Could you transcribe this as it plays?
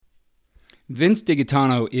Vince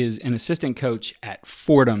DiGaetano is an assistant coach at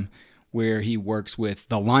Fordham, where he works with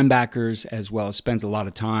the linebackers as well as spends a lot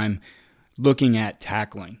of time looking at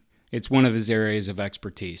tackling. It's one of his areas of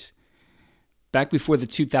expertise. Back before the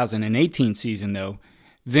 2018 season, though,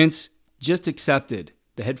 Vince just accepted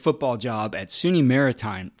the head football job at SUNY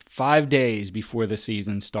Maritime 5 days before the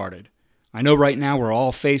season started. I know right now we're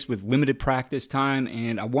all faced with limited practice time,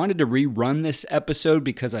 and I wanted to rerun this episode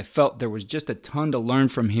because I felt there was just a ton to learn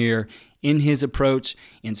from here in his approach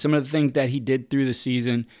and some of the things that he did through the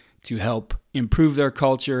season to help improve their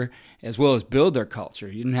culture as well as build their culture.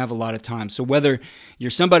 You didn't have a lot of time. So whether you're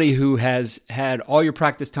somebody who has had all your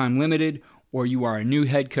practice time limited or you are a new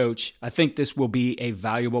head coach, I think this will be a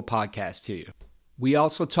valuable podcast to you. We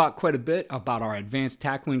also talk quite a bit about our advanced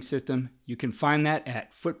tackling system. You can find that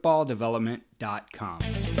at footballdevelopment.com.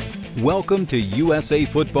 Welcome to USA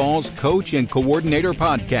Football's Coach and Coordinator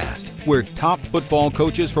Podcast, where top football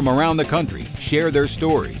coaches from around the country share their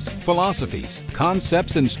stories, philosophies,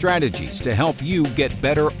 concepts, and strategies to help you get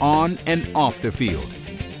better on and off the field.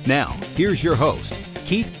 Now, here's your host,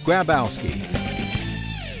 Keith Grabowski.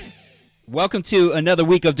 Welcome to another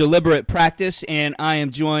week of deliberate practice, and I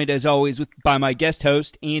am joined, as always, by my guest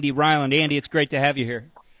host, Andy Ryland. Andy, it's great to have you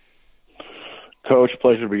here. Coach,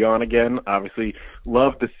 pleasure to be on again. Obviously,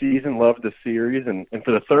 love the season, love the series, and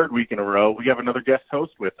for the third week in a row, we have another guest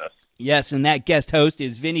host with us. Yes, and that guest host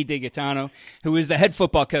is Vinny DiGaetano, who is the head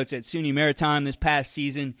football coach at SUNY Maritime this past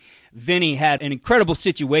season. Vinny had an incredible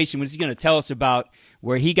situation, which he's going to tell us about,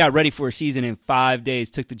 where he got ready for a season in 5 days,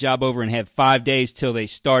 took the job over and had 5 days till they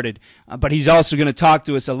started. But he's also going to talk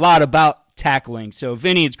to us a lot about tackling. So,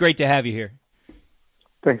 Vinny, it's great to have you here.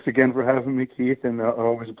 Thanks again for having me, Keith, and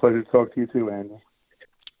always a pleasure to talk to you too, Andy.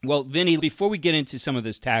 Well, Vinny, before we get into some of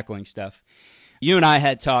this tackling stuff, you and I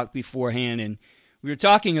had talked beforehand, and we were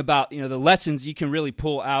talking about the lessons you can really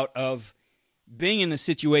pull out of being in the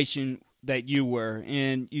situation that you were.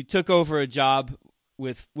 And you took over a job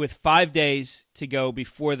with 5 days to go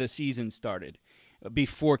before the season started,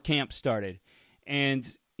 before camp started. And,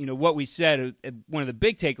 what we said, one of the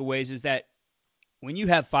big takeaways is that when you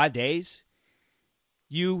have 5 days,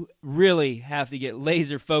 you really have to get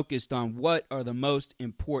laser focused on what are the most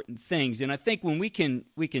important things. And I think when we can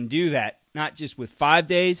do that, not just with 5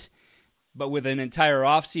 days, but with an entire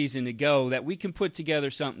off season to go, that we can put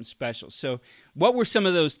together something special. So what were some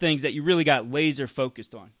of those things that you really got laser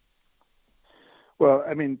focused on? Well,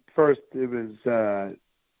 first it was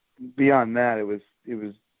beyond that. It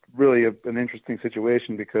was really an interesting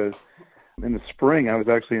situation because in the spring I was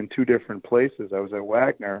actually in two different places. I was at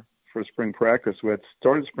Wagner for spring practice. We had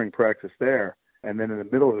started spring practice there, and then in the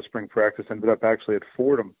middle of the spring practice ended up actually at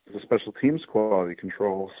Fordham as a special teams quality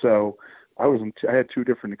control. So I had two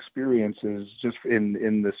different experiences just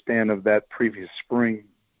in the span of that previous spring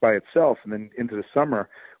by itself, and then into the summer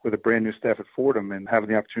with a brand new staff at Fordham and having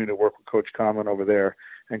the opportunity to work with Coach Conlon over there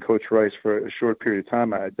and Coach Rice for a short period of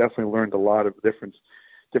time. I definitely learned a lot of different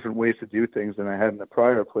ways to do things than I had in the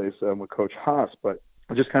prior place with Coach Haas, but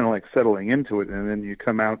just kind of like settling into it. And then you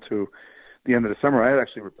come out to the end of the summer. I had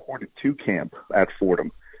actually reported to camp at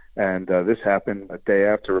Fordham, and this happened a day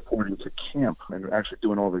after reporting to camp and actually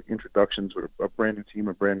doing all the introductions with a brand new team,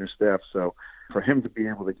 a brand new staff. So for him to be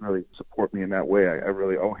able to really support me in that way, I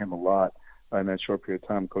really owe him a lot in that short period of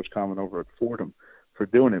time, Coach Conlon over at Fordham, for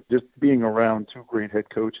doing it. Just being around two great head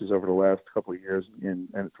coaches over the last couple of years, and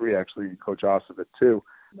three actually, Coach Ossovic too,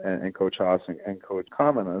 and Coach Haas and Coach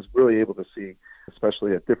Conlon, I was really able to see,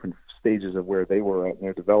 especially at different stages of where they were at in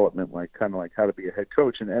their development, like how to be a head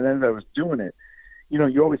coach. And as I was doing it,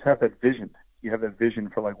 you always have that vision. You have that vision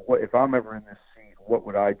for what if I'm ever in this seat, what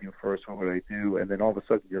would I do first? What would I do? And then all of a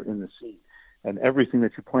sudden you're in the seat. And everything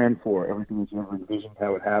that you planned for, everything that you ever envisioned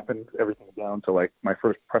how it happened, everything down to my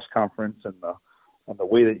first press conference and the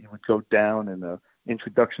way that you would go down and the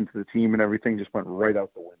introduction to the team and everything just went right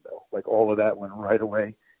out the window. All of that went right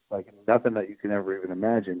away, nothing that you can ever even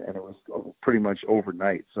imagine. And it was pretty much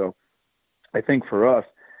overnight. So I think for us,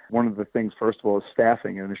 one of the things, first of all, is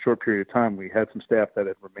staffing. And in a short period of time, we had some staff that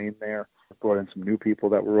had remained there, brought in some new people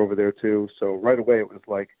that were over there too. So right away, it was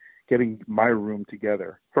like getting my room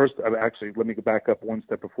together. First, actually, let me go back up one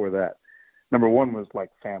step before that. Number one was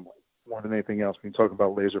family more than anything else. When you talk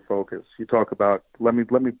about laser focus, you talk about, let me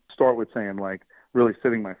start with saying really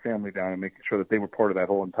sitting my family down and making sure that they were part of that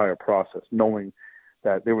whole entire process, knowing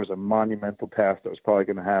that there was a monumental task that was probably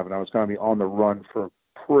going to happen. I was going to be on the run for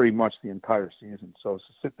pretty much the entire season. So to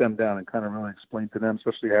sit them down and kind of really explain to them,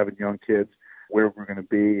 especially having young kids, where we're going to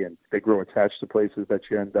be, and they grow attached to places that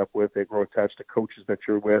you end up with. They grow attached to coaches that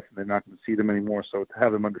you're with, and they're not going to see them anymore. So to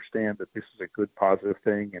have them understand that this is a good, positive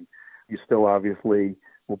thing, and you still obviously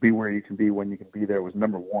will be where you can be when you can be there was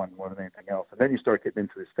number one more than anything else. And then you start getting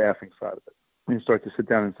into the staffing side of it. And you start to sit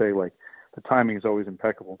down and say, like, the timing is always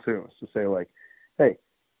impeccable too. It's to say, like, hey,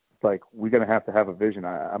 like, we're going to have a vision.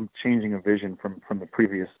 I'm changing a vision from the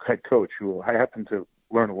previous head coach who I happen to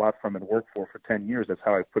learn a lot from and work for 10 years. That's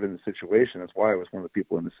how I put in the situation. That's why I was one of the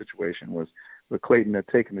people in the situation was with Clayton had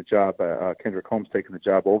taken the job, Kendrick Holmes taking the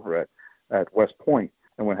job over at West Point.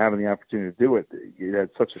 And when having the opportunity to do it, you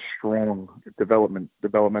had such a strong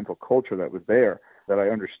developmental culture that was there that I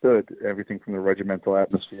understood everything from the regimental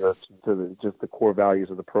atmosphere to just the core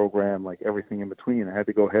values of the program, like everything in between. I had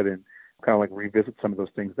to go ahead and kind of like revisit some of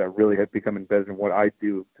those things that really had become embedded in what I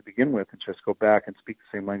do to begin with and just go back and speak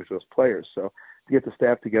the same language as those players. So to get the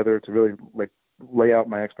staff together, to really like lay out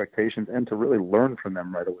my expectations and to really learn from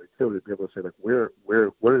them right away too, to be able to say like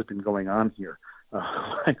what has been going on here,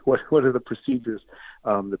 like what are the procedures.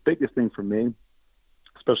 The biggest thing for me,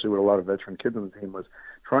 especially with a lot of veteran kids on the team, was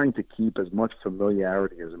trying to keep as much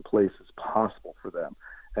familiarity as in place as possible for them.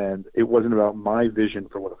 And it wasn't about my vision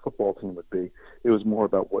for what a football team would be. It was more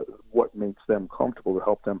about what makes them comfortable to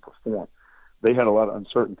help them perform. They had a lot of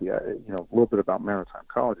uncertainty. A little bit about maritime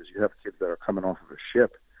colleges. You have kids that are coming off of a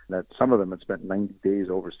ship that some of them had spent 90 days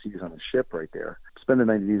overseas on a ship right there. Spending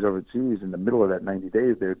 90 days overseas, in the middle of that 90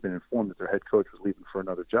 days, they had been informed that their head coach was leaving for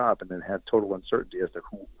another job and then had total uncertainty as to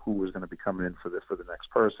who was going to be coming in for the next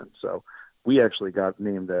person. So we actually got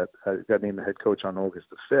named the head coach on August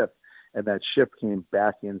the 5th, and that ship came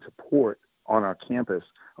back into port on our campus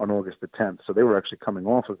on August the 10th. So they were actually coming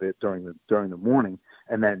off of it during the morning,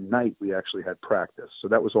 and that night we actually had practice. So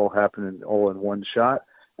that was all happening all in one shot.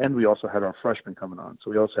 And we also had our freshmen coming on. So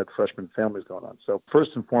we also had freshman families going on. So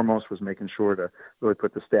first and foremost was making sure to really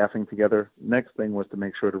put the staffing together. Next thing was to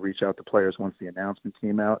make sure to reach out to players once the announcement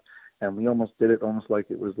came out. And we almost did it almost like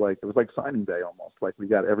it was like signing day almost. Like we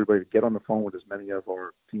got everybody to get on the phone with as many of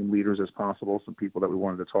our team leaders as possible, some people that we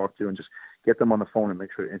wanted to talk to, and just get them on the phone and make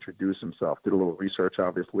sure to introduce themselves. Did a little research,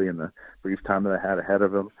 obviously, in the brief time that I had ahead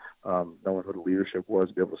of them, knowing who the leadership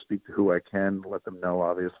was, be able to speak to who I can, let them know,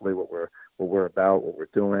 obviously, what we're about, what we're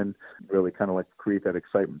doing, really kind of like create that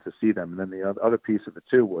excitement to see them. And then the other piece of it,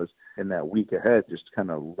 too, was in that week ahead, just kind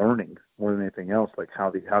of learning more than anything else, like how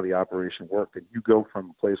the operation worked. And you go from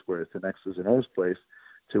a place where it's an X's and O's place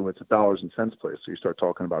to it's a dollars and cents place. So you start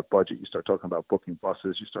talking about budget, you start talking about booking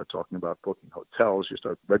buses, you start talking about booking hotels, you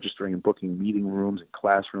start registering and booking meeting rooms and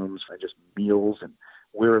classrooms and just meals and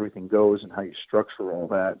where everything goes and how you structure all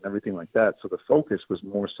that and everything like that. So the focus was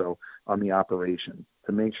more so on the operation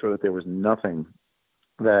to make sure that there was nothing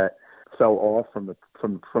that fell off from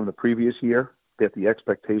the previous year, that the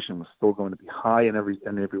expectation was still going to be high in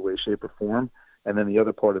every way, shape, or form. And then the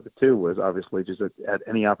other part of it too was obviously just at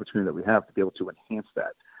any opportunity that we have to be able to enhance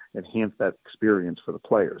that experience for the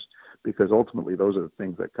players, because ultimately those are the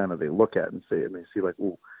things that kind of they look at and say, and they see like,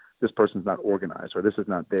 ooh, this person's not organized, or this is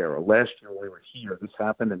not there, or last year when we were here, this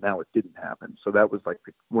happened and now it didn't happen. So that was like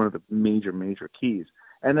one of the major keys.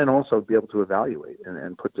 And then also be able to evaluate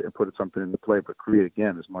and put something into play, but create,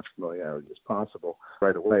 again, as much familiarity as possible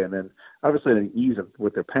right away. And then obviously the ease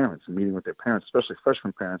with their parents and meeting with their parents, especially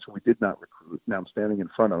freshman parents who we did not recruit. Now I'm standing in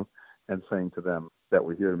front of and saying to them that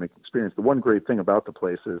we're here to make an experience. The one great thing about the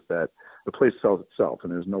place is that the place sells itself,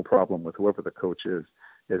 and there's no problem with whoever the coach is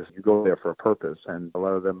you go there for a purpose. And a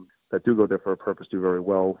lot of them that do go there for a purpose do very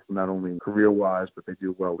well, not only career-wise, but they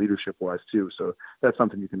do well leadership-wise too. So that's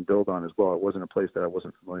something you can build on as well. It wasn't a place that I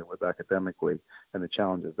wasn't familiar with academically and the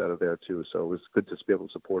challenges that are there too. So it was good to be able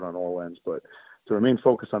to support on all ends. But to remain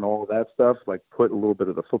focused on all of that stuff, like put a little bit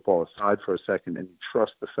of the football aside for a second and you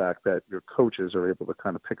trust the fact that your coaches are able to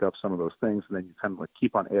kind of pick up some of those things, and then you kind of like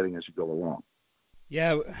keep on adding as you go along.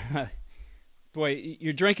 Yeah. Boy,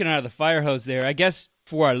 you're drinking out of the fire hose there. I guess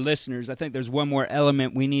for our listeners, I think there's one more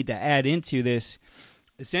element we need to add into this.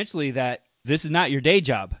 Essentially, that this is not your day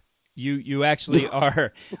job. You actually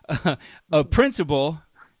are a principal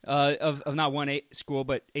of not one school,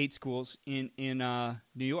 but 8 schools in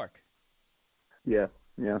New York. Yeah.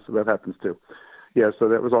 So that happens too. Yeah. So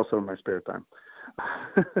that was also in my spare time.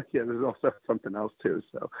 Yeah, there's also something else too.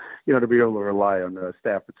 So, to be able to rely on the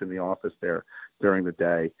staff that's in the office there during the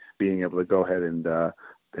day, being able to go ahead and,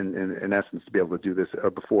 in essence, to be able to do this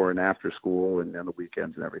before and after school and on the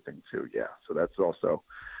weekends and everything too. Yeah. So that's also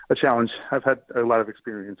a challenge. I've had a lot of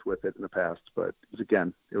experience with it in the past, but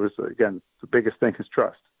the biggest thing is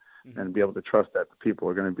trust, and be able to trust that the people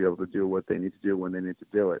are going to be able to do what they need to do when they need to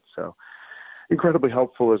do it. So incredibly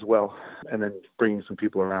helpful as well. And then bringing some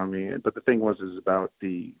people around me. But the thing is about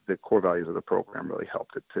the core values of the program really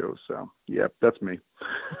helped it too. So yeah, that's me.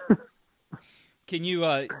 Can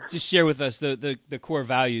you just share with us the core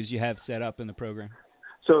values you have set up in the program?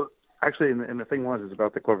 So actually, and the thing is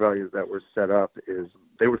about the core values that were set up is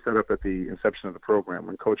they were set up at the inception of the program.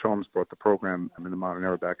 When Coach Holmes brought the program in the modern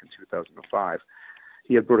era back in 2005,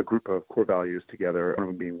 he had brought a group of core values together, one of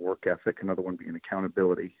them being work ethic, another one being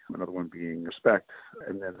accountability, another one being respect,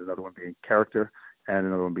 and then another one being character, and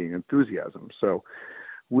another one being enthusiasm. So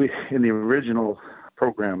we, in the original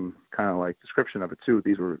program kind of like description of it too,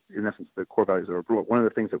 these were in essence the core values that were brought. One of the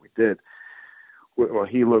things that we did, well,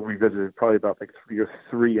 he revisited probably about like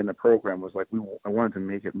three in the program, was like I wanted to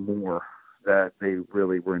make it more that they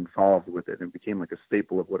really were involved with it and became like a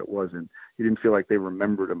staple of what it was, and he didn't feel like they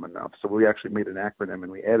remembered them enough. So we actually made an acronym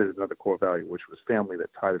and we added another core value, which was family, that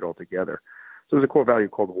tied it all together. So there's a core value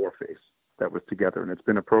called Warface that was together, and it's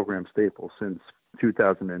been a program staple since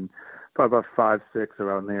 2000 and probably about 5, 6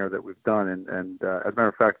 around there that we've done. And as a matter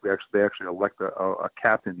of fact, they actually elect a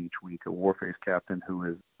captain each week, a Warface captain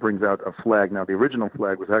who brings out a flag. Now the original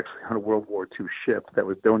flag was actually on a World War II ship that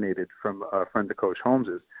was donated from a friend of Coach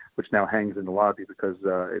Holmes's, which now hangs in the lobby because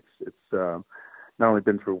it's not only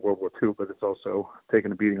been through World War II, but it's also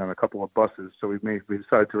taken a beating on a couple of buses. So we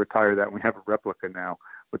decided to retire that, and we have a replica now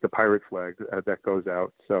with the pirate flag that goes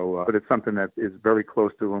out. So, but it's something that is very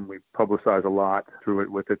close to them. We publicize a lot through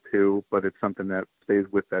it with it too, but it's something that stays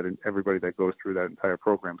with that and everybody that goes through that entire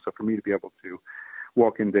program. So for me to be able to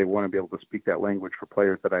walk in day one and be able to speak that language for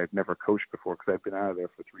players that I had never coached before, because I've been out of there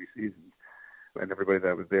for 3 seasons, and everybody that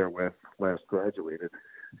I was there with last graduated,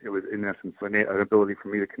 it was in essence an ability for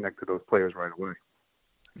me to connect to those players right away.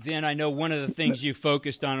 Then I know one of the things you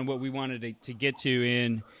focused on and what we wanted to get to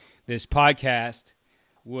in this podcast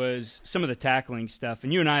was some of the tackling stuff.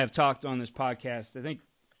 And you and I have talked on this podcast, I think,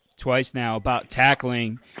 twice now about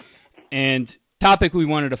tackling. And the topic we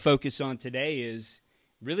wanted to focus on today is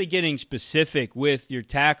really getting specific with your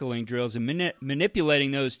tackling drills and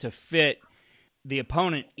manipulating those to fit the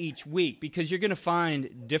opponent each week, because you're going to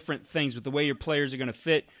find different things with the way your players are going to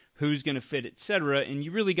fit, who's going to fit, etc. And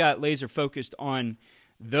you really got laser focused on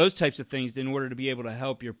those types of things in order to be able to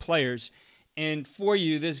help your players. And for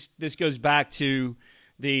you, this goes back to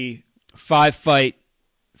the 5-fight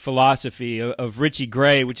philosophy of Richie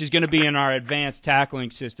Gray, which is going to be in our advanced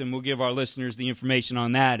tackling system. We'll give our listeners the information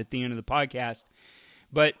on that at the end of the podcast.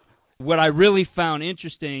 But what I really found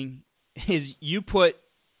interesting is you put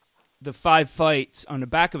the 5 fights on the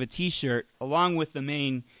back of a T-shirt along with the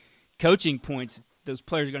main coaching points those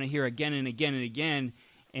players are going to hear again and again and again.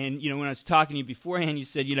 And, when I was talking to you beforehand, you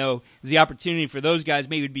said, there's the opportunity for those guys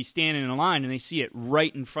maybe to be standing in a line and they see it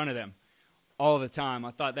right in front of them all the time.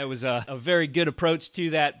 I thought that was a very good approach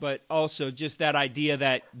to that, but also just that idea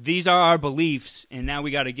that these are our beliefs and now we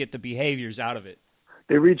got to get the behaviors out of it.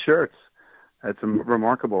 They read shirts. That's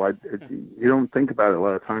remarkable. You don't think about it a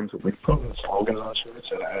lot of times. We put slogans on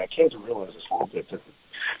shirts, and I came to realize this a little bit, that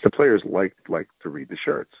the players like to read the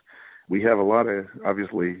shirts. We have a lot of,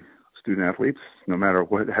 obviously, student athletes, no matter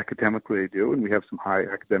what academically they do, and we have some high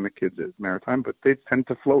academic kids at Maritime, but they tend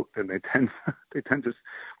to float, and they tend to,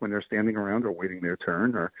 when they're standing around or waiting their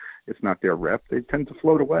turn, or it's not their rep, they tend to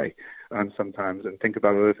float away sometimes and think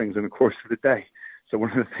about other things in the course of the day. So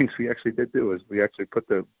one of the things we actually did do is we actually put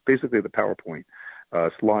basically the PowerPoint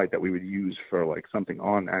slide that we would use for like something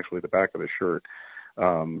on actually the back of the shirt,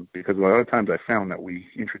 because a lot of times I found that we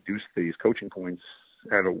introduce these coaching points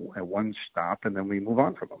at one stop and then we move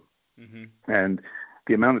on from them. Mm-hmm. And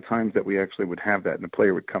the amount of times that we actually would have that and the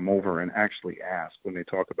player would come over and actually ask when they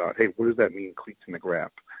talk about, hey, what does that mean, cleats in the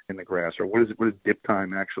grass, or what does dip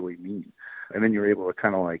time actually mean? And then you're able to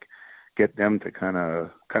kind of like get them to kind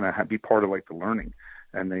of be part of like the learning.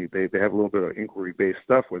 And they have a little bit of inquiry-based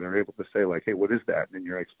stuff where they're able to say like, hey, what is that? And then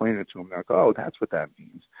you're explaining it to them. They're like, oh, that's what that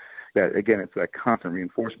means. That, again, it's that constant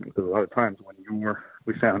reinforcement, because a lot of times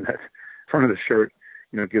we found that front of the shirt,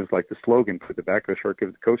 gives like the slogan, but the back of the shirt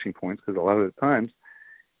gives the coaching points, because a lot of the times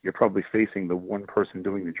you're probably facing the one person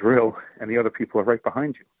doing the drill and the other people are right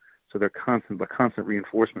behind you. So they're constant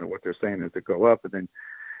reinforcement of what they're saying as they go up. And then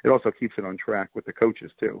it also keeps it on track with the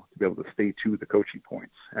coaches too, to be able to stay to the coaching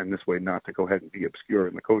points, and this way not to go ahead and be obscure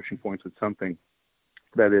in the coaching points with something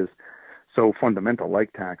that is so fundamental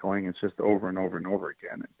like tackling. It's just over and over and over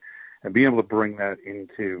again. And being able to bring that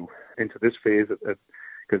into this phase,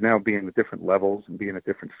 because now being at different levels and being at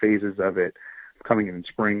different phases of it, coming in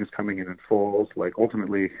springs, coming in falls, like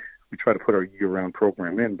ultimately we try to put our year-round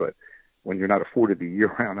program in, but when you're not afforded the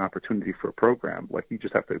year-round opportunity for a program, like you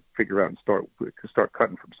just have to figure out and start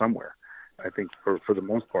cutting from somewhere. I think for the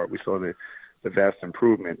most part, we saw the vast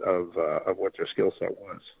improvement of what their skill set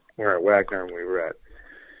was. We were at Wagner and we were at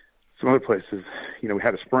some other places, we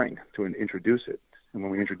had a spring to introduce it. And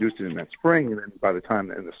when we introduced it in that spring, and then by the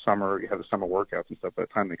time in the summer, you have the summer workouts and stuff, by the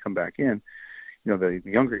time they come back in, the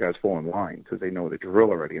younger guys fall in line because they know the drill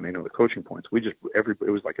already and they know the coaching points. It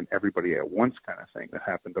was like an everybody at once kind of thing that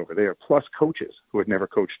happened over there, plus coaches who had never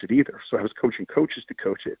coached it either. So I was coaching coaches to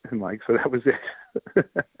coach it, and so that was it.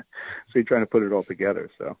 So you're trying to put it all together.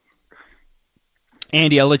 So,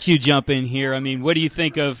 Andy, I'll let you jump in here. I mean, what do you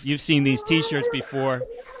think of, you've seen these T-shirts before,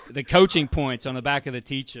 the coaching points on the back of the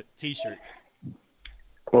T-shirt?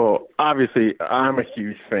 Well, obviously, I'm a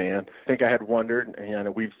huge fan. I think I had wondered,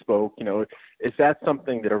 and we've spoke, is that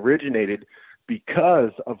something that originated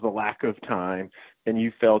because of the lack of time, and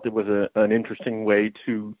you felt it was an interesting way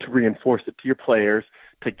to reinforce it to your players,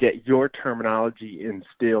 to get your terminology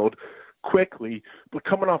instilled quickly? But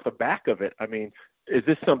coming off the back of it, I mean, is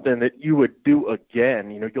this something that you would do again?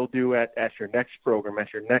 You'll do at your next program,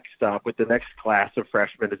 at your next stop with the next class of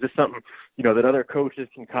freshmen. Is this something, that other coaches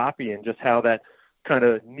can copy, and just how that kind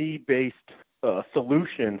of need-based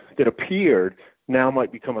solution that appeared now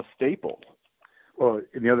might become a staple? Well,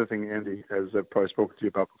 and the other thing, Andy, as I've probably spoken to you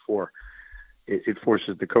about before, it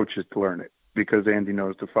forces the coaches to learn it, because Andy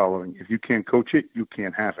knows the following: if you can't coach it, you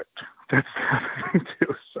can't have it. That's the thing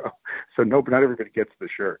too. So not everybody gets the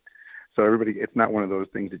shirt. So everybody, it's not one of those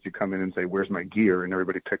things that you come in and say, "Where's my gear?" and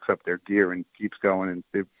everybody picks up their gear and keeps going and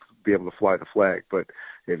they be able to fly the flag. But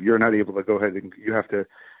if you're not able to go ahead, and you have to.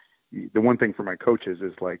 The one thing for my coaches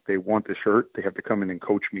is they want the shirt. They have to come in and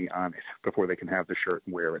coach me on it before they can have the shirt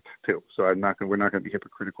and wear it too. So we're not going to be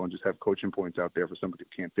hypocritical and just have coaching points out there for somebody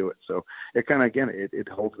who can't do it. So it kind of, again, it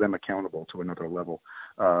holds them accountable to another level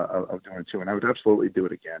of doing it too. And I would absolutely do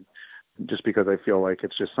it again, just because I feel like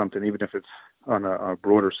it's just something, even if it's on a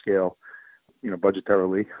broader scale,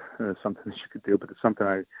 budgetarily, something that you could do, but it's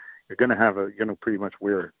something you're going to pretty much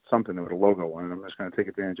wear something with a logo on it. I'm just going to take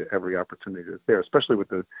advantage of every opportunity that's there, especially with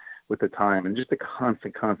the time and just the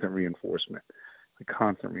constant reinforcement,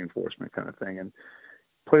 kind of thing. And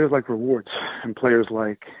players like rewards, and players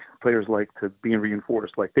like to being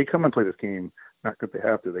reinforced. Like, they come and play this game not because they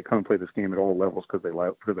have to. They come and play this game at all levels because they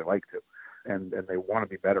like to, and they want to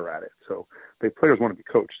be better at it. So players want to be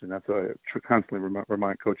coached, and that's what I constantly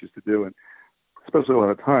remind coaches to do. And especially a lot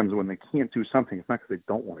of times when they can't do something, it's not because they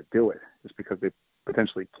don't want to do it. It's because they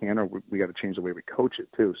potentially can, or we got to change the way we coach it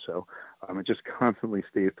too. So it just constantly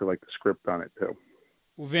stays to the script on it too.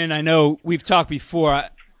 Well, Vin, I know we've talked before.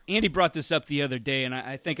 Andy brought this up the other day, and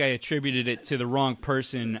I think I attributed it to the wrong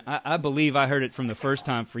person. I believe I heard it from the first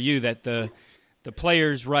time for you, that the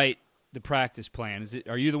players write the practice plan.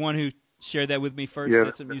 Are you the one who shared that with me first? Yeah.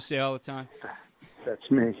 That's what you say all the time? That's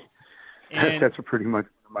me. And that's pretty much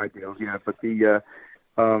my deal. Yeah, but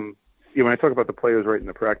when I talk about the players writing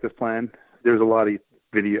the practice plan, there's a lot of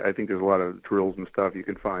video. I think there's a lot of drills and stuff you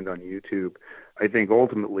can find on YouTube. I think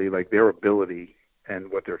ultimately, their ability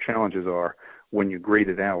and what their challenges are, when you grade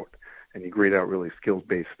it out, and you grade out really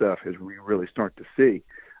skills-based stuff, is we really start to see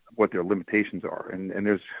what their limitations are. And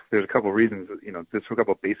there's a couple of reasons. There's a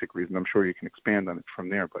couple of basic reasons. I'm sure you can expand on it from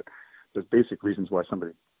there, but there's basic reasons why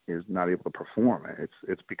somebody is not able to perform.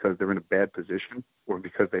 It's because they're in a bad position, or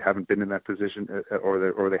because they haven't been in that position,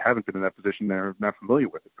 or they haven't been in that position. They're not familiar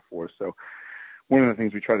with it before. So one of the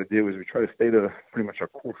things we try to do is we try to stay to pretty much our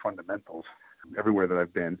core fundamentals everywhere that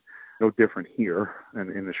I've been. No different here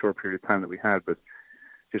in the short period of time that we had, but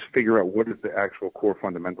just figure out what is the actual core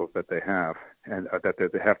fundamentals that they have, and that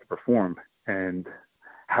they have to perform, and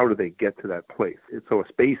how do they get to that place. So a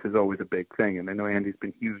space is always a big thing, and I know Andy's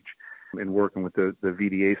been huge in working with the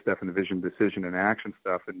VDA stuff and the vision, decision, and action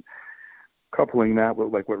stuff, and coupling that with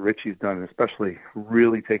what Richie's done, and especially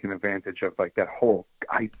really taking advantage of that whole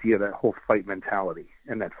idea, that whole fight mentality,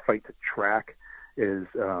 and that fight to track is,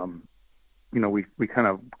 we kind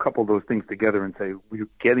of couple those things together and say, we're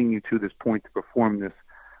getting you to this point to perform this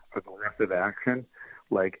aggressive action.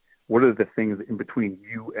 What are the things in between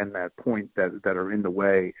you and that point that are in the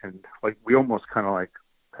way? And we almost kind of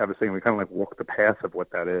have a saying, we kind of walk the path of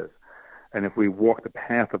what that is. And if we walk the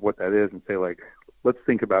path of what that is and say, let's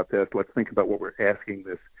think about this, let's think about what we're asking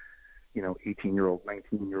this, 18-year-old,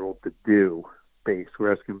 19-year-old to do.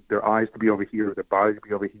 We're asking their eyes to be over here, their body to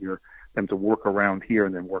be over here, them to work around here,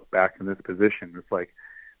 and then work back in this position. It's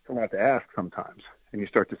it's a lot to ask sometimes. And you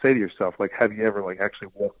start to say to yourself, have you ever actually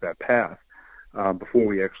walked that path before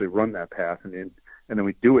we actually run that path? And then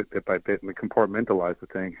we do it bit by bit, and we compartmentalize the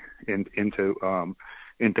thing into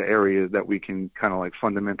areas that we can kind of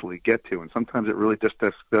fundamentally get to. And sometimes it really just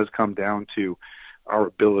does come down to our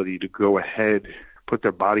ability to go ahead, put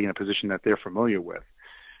their body in a position that they're familiar with.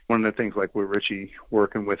 One of the things with Richie,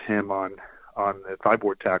 working with him on the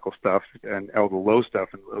thigh-board tackle stuff and elbow low stuff,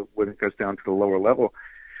 and when it goes down to the lower level,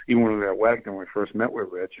 even when we were at Wagner, when we first met with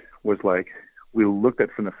Rich, was we looked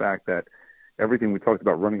at from the fact that everything we talked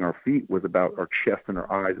about running our feet was about our chest and our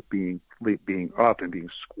eyes being up and being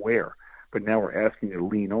square. But now we're asking you to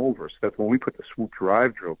lean over. So that's when we put the swoop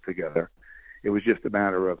drive drill together. It was just a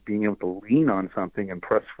matter of being able to lean on something and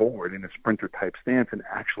press forward in a sprinter type stance and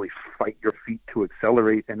actually fight your feet to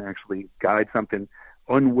accelerate and actually guide something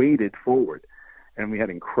unweighted forward. And we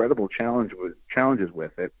had incredible challenges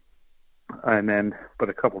with it. But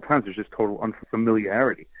a couple of times there's just total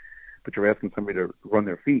unfamiliarity. But you're asking somebody to run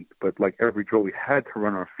their feet. But like every drill we had to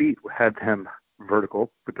run our feet, we had them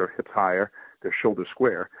vertical with their hips higher, their shoulders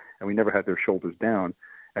square, and we never had their shoulders down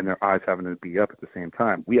and their eyes having to be up at the same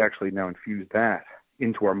time. We actually now infused that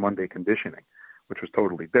into our Monday conditioning, which was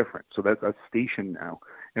totally different. So that's a station now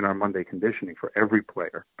in our Monday conditioning for every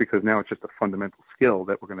player, because now it's just a fundamental skill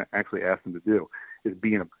that we're going to actually ask them to do, is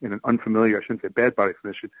be in an unfamiliar, I shouldn't say bad body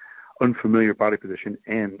position, unfamiliar body position,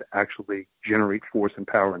 and actually generate force and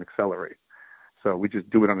power and accelerate. So we just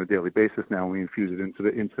do it on a daily basis now, and we infuse it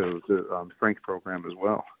into the strength program as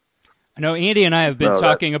well. I know Andy and I have been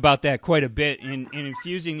talking about that quite a bit in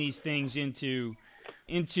infusing these things into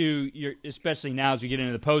your, especially now as we get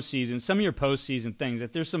into the postseason, some of your postseason things,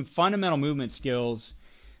 that there's some fundamental movement skills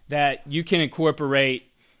that you can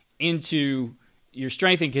incorporate into your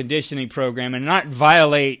strength and conditioning program and not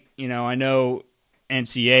violate, I know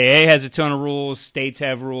NCAA has a ton of rules, states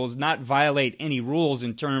have rules, not violate any rules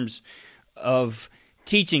in terms of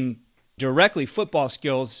teaching directly football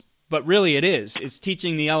skills. But really it's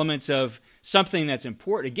teaching the elements of something that's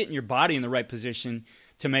important, getting your body in the right position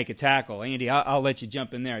to make a tackle. Andy, I'll let you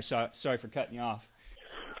jump in there. Sorry for cutting you off.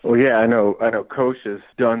 Well, yeah, I know Coach has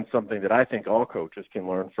done something that I think all coaches can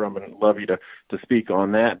learn from, and I'd love you to speak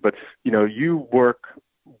on that. But, you work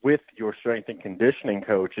with your strength and conditioning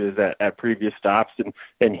coaches at previous stops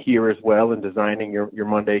and here as well in designing your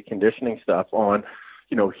Monday conditioning stuff on,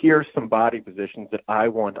 here's some body positions that I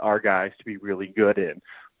want our guys to be really good in.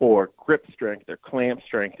 Or grip strength or clamp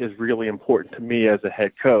strength is really important to me as a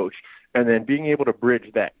head coach. And then being able to bridge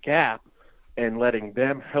that gap and letting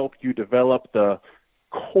them help you develop the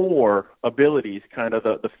core abilities, kind of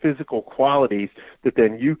the physical qualities that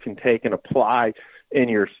then you can take and apply in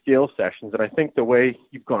your skill sessions. And I think the way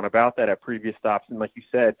you've gone about that at previous stops, and like you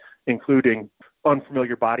said, including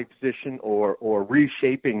unfamiliar body position or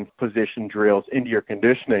reshaping position drills into your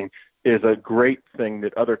conditioning, is a great thing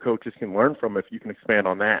that other coaches can learn from, if you can expand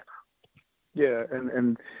on that. Yeah,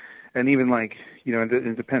 and even like,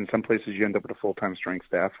 it depends. Some places you end up with a full-time strength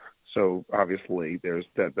staff, so obviously there's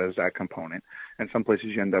that component. And some places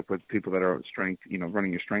you end up with people that are strength,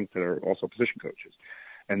 running your strength, that are also position coaches.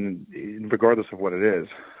 And regardless of what it is,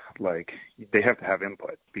 like, they have to have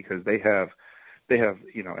input, because they have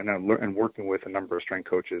and working with a number of strength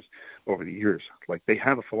coaches over the years, like, they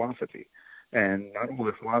have a philosophy. And not all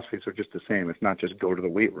the philosophies are just the same. It's not just go to the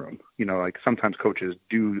weight room. Like, sometimes coaches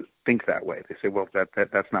do think that way. They say, well,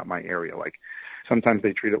 that's not my area. Like, sometimes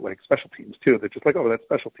they treat it like special teams too. They're just like, oh, that's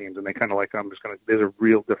special teams. And they kind of like, there's a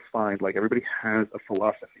real defined, like, everybody has a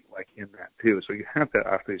philosophy, like, in that too. So you have to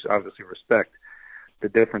obviously respect the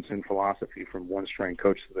difference in philosophy from one strength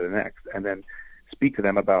coach to the next. And then speak to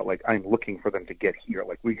them about, like, I'm looking for them to get here.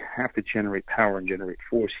 Like, we have to generate power and generate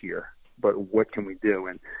force here, but what can we do?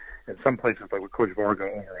 And in some places, like with Coach Varga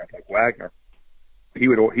over at like Wagner, he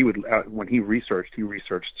would when he researched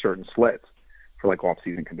certain sleds for like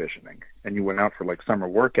off-season conditioning, and you went out for like summer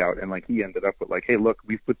workout, and like he ended up with like, hey, look,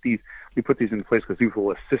 we put these in place because these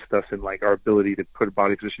will assist us in like our ability to put a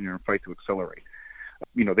body position in and fight to accelerate.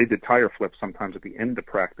 They did tire flips sometimes at the end of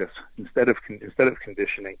practice instead of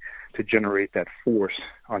conditioning to generate that force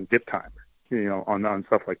on dip time, on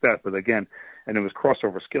stuff like that. But again, and it was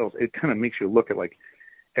crossover skills. It kind of makes you look at like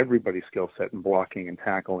everybody's skill set in blocking and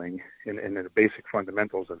tackling and the basic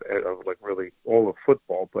fundamentals of like really all of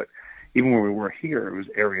football. But even when we were here, it was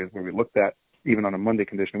areas where we looked at, even on a Monday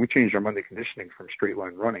conditioning. We changed our Monday conditioning from straight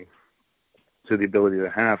line running to the ability to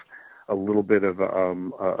have a little bit of a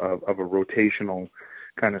rotational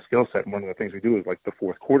kind of skill set. And one of the things we do is like the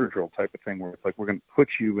fourth quarter drill type of thing, where it's like, we're going to put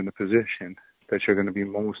you in the position that you're going to be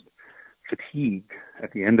most fatigued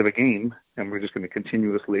at the end of a game, and we're just going to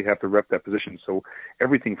continuously have to rep that position. So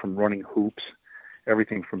everything from running hoops,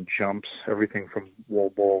 everything from jumps, everything from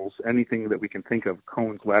wall balls, anything that we can think of,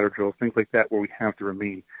 cones, ladder drills, things like that, where we have to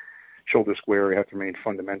remain shoulder square, we have to remain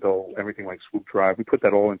fundamental, everything like swoop drive. We put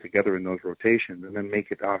that all in together in those rotations and then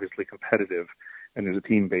make it obviously competitive. And there's a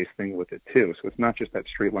team-based thing with it too. So it's not just that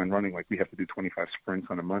straight line running, like we have to do 25 sprints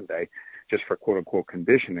on a Monday just for quote-unquote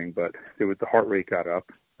conditioning, but the heart rate got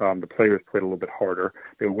up. The players played a little bit harder.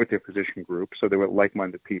 They were with their position group, so they were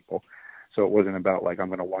like-minded people. So it wasn't about like I'm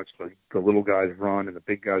going to watch the little guys run and the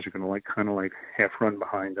big guys are going to like kind of like half run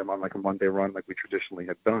behind them on like a Monday run like we traditionally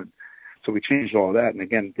had done. So we changed all that. And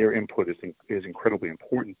again, their input is incredibly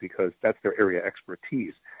important because that's their area of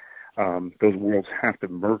expertise. Those worlds have to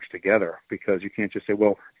merge together because you can't just say,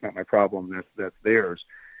 well, it's not my problem, that's theirs.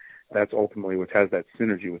 That's ultimately what has that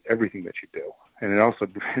synergy with everything that you do. And it also,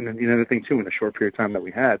 and then the other thing too, in the short period of time that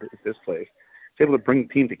we had at this place, it's able to bring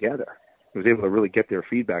the team together. It was able to really get their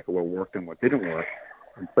feedback of what worked and what didn't work.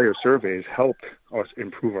 And player surveys helped us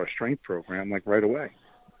improve our strength program like right away.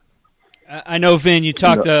 I know, Vin, you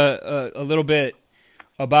talked a little bit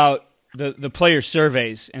about the player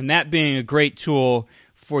surveys and that being a great tool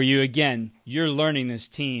for you. Again, you're learning this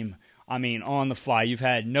team, I mean, on the fly. You've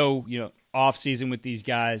had no, off season with these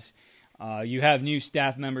guys. You have new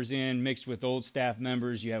staff members in mixed with old staff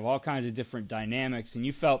members. You have all kinds of different dynamics, and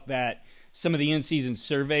you felt that some of the in-season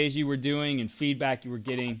surveys you were doing and feedback you were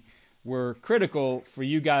getting were critical for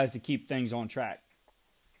you guys to keep things on track.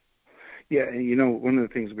 Yeah, one of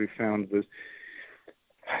the things we found was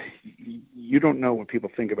you don't know what people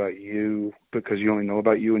think about you because you only know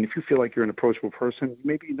about you. And if you feel like you're an approachable person,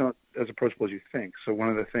 maybe you're not as approachable as you think. So one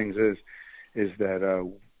of the things is that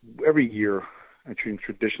every year, I think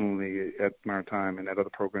traditionally at Maritime and at other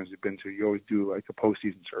programs you've been to, you always do like a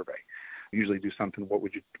postseason survey. You usually do something, what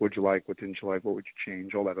would you like, what didn't you like, what would you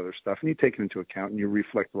change, all that other stuff. And you take it into account and you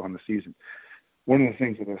reflect on the season. One of the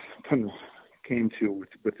things that I kind of came to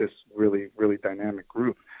with this really, really dynamic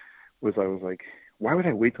group was I was like, why would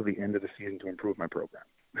I wait till the end of the season to improve my program?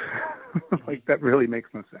 Like, that really makes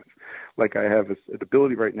no sense. Like, I have an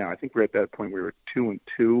ability right now. I think we're at that point where we're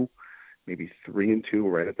 2-2, maybe 3-2,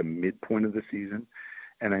 right at the midpoint of the season.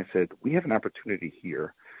 And I said, we have an opportunity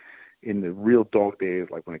here in the real dog days,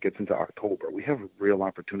 like when it gets into October. We have a real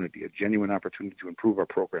opportunity, a genuine opportunity to improve our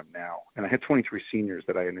program now. And I had 23 seniors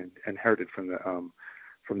that I inherited from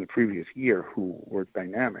the previous year who were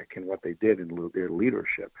dynamic in what they did in their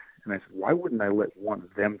leadership. And I said, why wouldn't I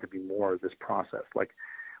want them to be more of this process?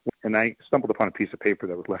 And I stumbled upon a piece of paper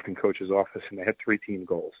that was left in coach's office, and they had 3 team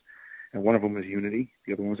goals. And one of them was unity,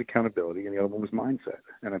 the other one was accountability, and the other one was mindset.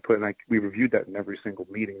 And we reviewed that in every single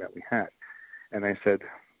meeting that we had. And I said,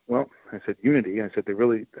 unity. I said,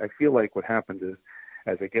 I feel like what happened is,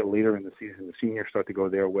 as they get later in the season, the seniors start to go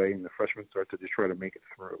their way, and the freshmen start to just try to make it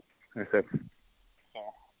through. And I said,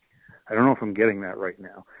 I don't know if I'm getting that right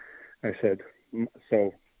now. I said,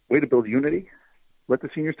 so way to build unity, let the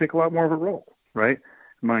seniors take a lot more of a role, right?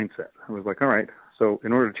 Mindset. I was like, all right, so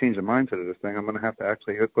in order to change the mindset of this thing, I'm going to have to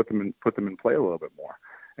actually put them in play a little bit more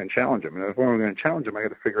and challenge them. And if I'm going to challenge them, I got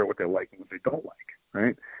to figure out what they like and what they don't like,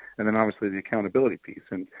 right? And then obviously the accountability piece.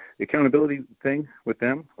 And the accountability thing with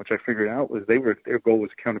them, which I figured out, was their goal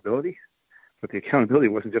was accountability, but the accountability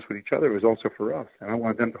wasn't just with each other, it was also for us. And I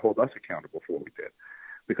wanted them to hold us accountable for what we did.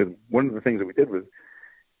 Because one of the things that we did was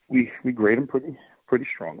we grade them pretty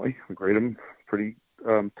strongly. We grade them pretty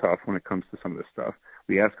tough when it comes to some of this stuff.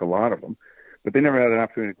 We ask a lot of them, but they never had an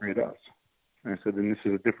opportunity to grade us. And I said, then this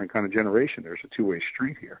is a different kind of generation. There's a two-way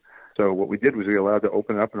street here. So what we did was we allowed to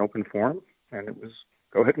open up an open forum, and it was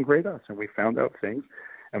go ahead and grade us. And we found out things,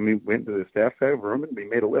 and we went to the staff room and we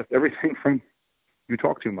made a list. Everything from you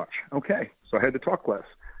talk too much. Okay, so I had to talk less.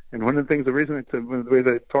 And one of the things, the way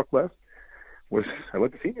that I talked less was I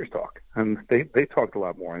let the seniors talk, and they talked a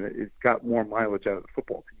lot more, and it got more mileage out of the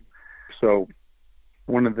football team. So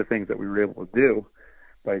one of the things that we were able to do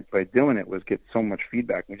by doing it was get so much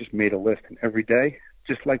feedback. We just made a list, and every day,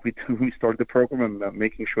 just like we started the program about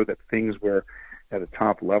making sure that things were at a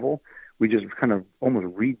top level, we just kind of almost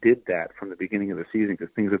redid that from the beginning of the season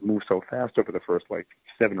because things had moved so fast over the first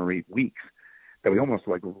 7 or 8 weeks that we almost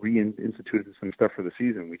reinstituted some stuff for the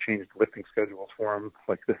season. We changed lifting schedules for them,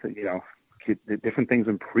 different things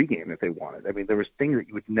in pregame that they wanted. I mean, there was things that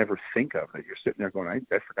you would never think of that you're sitting there going,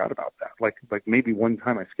 I forgot about that. Like maybe one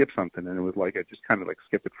time I skipped something and it was like I just kind of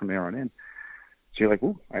skipped it from there on in. So you're like,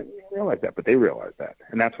 ooh, I didn't realize that, but they realized that.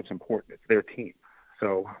 And that's what's important. It's their team.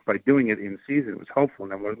 So by doing it in season, it was helpful.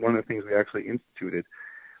 And then one of the things we actually instituted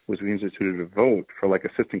was we instituted a vote for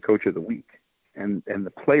assistant coach of the week. And the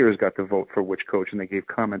players got to vote for which coach, and they gave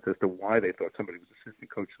comments as to why they thought somebody was assistant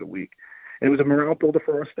coach of the week. And it was a morale builder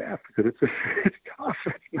for our staff because it's tough.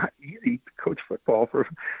 It's not easy to coach football for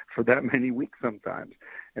that many weeks sometimes,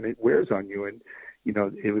 and it wears on you. And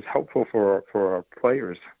it was helpful for our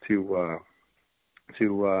players to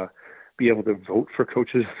be able to vote for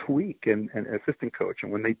coaches of the week and assistant coach.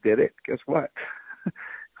 And when they did it, guess what?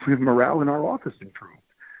 Morale in our office improved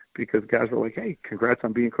because guys were like, hey, congrats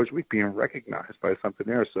on being coach of the week, being recognized by something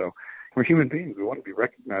there. So we're human beings. We want to be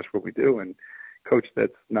recognized for what we do. And coach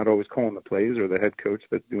that's not always calling the plays or the head coach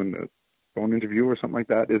that's doing phone interview or something like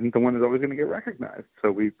that isn't the one that's always going to get recognized.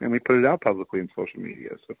 So we put it out publicly in social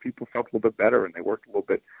media. So people felt a little bit better and they worked a little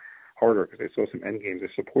bit harder because they saw some end games. They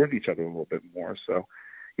supported each other a little bit more. So,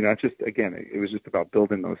 it's just, again, it was just about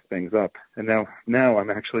building those things up. And now I'm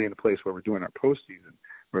actually in a place where we're doing our postseason.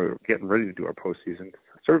 We're getting ready to do our postseason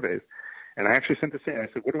surveys. And I actually sent the same. I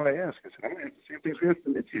said, what do I ask? I said, I'm going to ask the same things we asked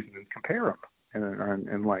in the midseason and compare them.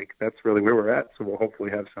 And like, that's really where we're at. So we'll hopefully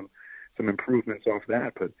have some improvements off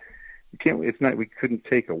that. But we couldn't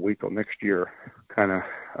take a wait till next year kind of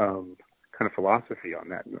philosophy on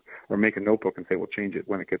that, or make a notebook and say we'll change it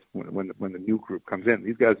when the new group comes in.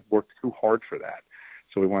 These guys worked too hard for that,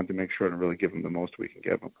 so we wanted to make sure to really give them the most we can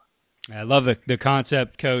give them. I love the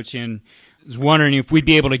concept, Coach, and I was wondering if we'd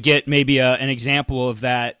be able to get maybe an example of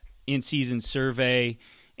that in-season survey,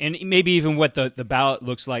 and maybe even what the ballot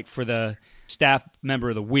looks like for the staff member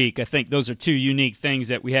of the week. I think those are two unique things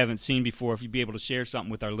that we haven't seen before. If you'd be able to share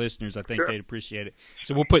something with our listeners, I think Sure. They'd appreciate it.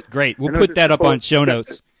 So we'll put that up on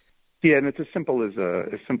Shownotes. Yeah, and it's as simple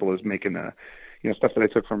as making stuff that I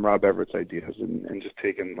took from Rob Everett's ideas and just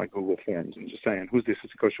taking like Google Forms and just saying who's the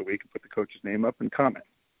assistant coach of the week and put the coach's name up and comment.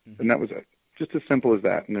 Mm-hmm. And that was it. Just as simple as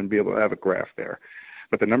that, and then be able to have a graph there.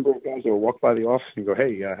 But the number of guys that will walk by the office and go,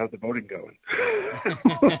 hey, how's the voting going?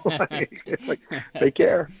 It's like, they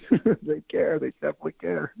care. They care. They definitely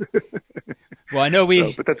care. Well, I know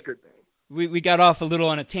but that's good. We got off a little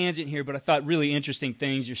on a tangent here, but I thought really interesting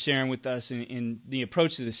things you're sharing with us in the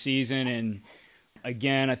approach to the season. And,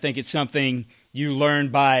 again, I think it's something you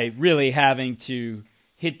learned by really having to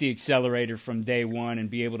hit the accelerator from day one and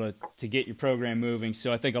be able to get your program moving.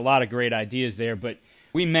 So I think a lot of great ideas there. But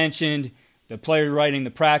we mentioned the player writing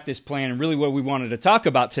the practice plan, and really what we wanted to talk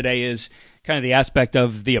about today is kind of the aspect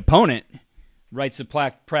of the opponent writes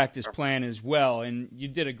the practice plan as well. And you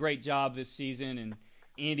did a great job this season, and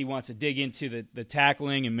Andy wants to dig into the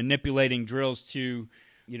tackling and manipulating drills to,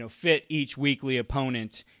 fit each weekly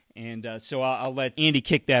opponent. And so I'll let Andy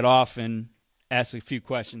kick that off and ask a few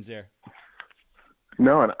questions there.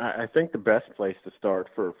 No, and I think the best place to start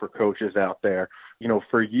for coaches out there,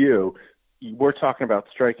 for you, we're talking about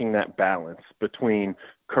striking that balance between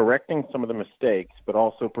correcting some of the mistakes, but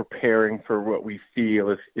also preparing for what we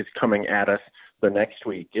feel is coming at us the next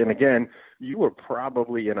week. And again, you were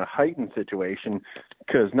probably in a heightened situation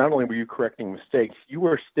because not only were you correcting mistakes, you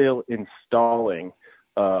were still installing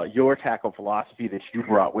your tackle philosophy that you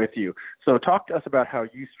brought with you. So talk to us about how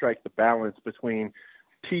you strike the balance between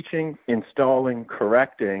teaching, installing,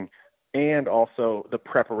 correcting, and also the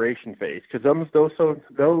preparation phase, because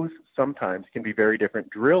those sometimes can be very different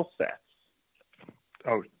drill sets.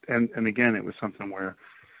 Oh, and again, it was something where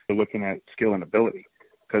we're looking at skill and ability,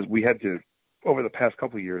 because we had to, over the past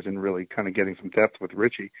couple of years, and really kind of getting some depth with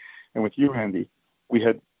Richie and with you, Andy, we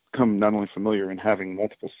had come not only familiar in having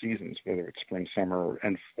multiple seasons, whether it's spring, summer,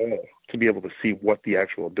 and fall, to be able to see what the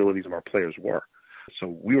actual abilities of our players were.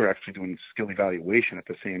 So we were actually doing skill evaluation at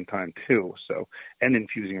the same time too. So, and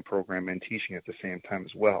infusing a program and teaching at the same time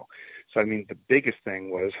as well. So, I mean, the biggest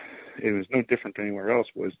thing was, it was no different than anywhere else,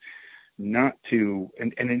 was not to,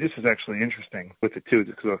 and this is actually interesting with the two,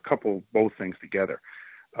 because a couple, both things together.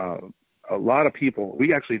 A lot of people,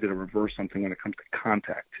 we actually did a reverse something when it comes to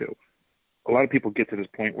contact too. A lot of people get to this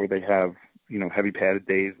point where they have, heavy padded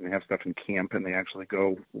days and they have stuff in camp and they actually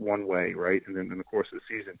go one way, right? And then in the course of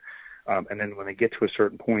the season, and then when they get to a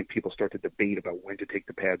certain point, people start to debate about when to take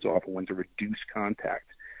the pads off and when to reduce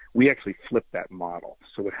contact. We actually flipped that model.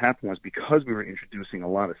 So what happened was, because we were introducing a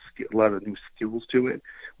lot of new skills to it,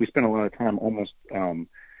 we spent a lot of time almost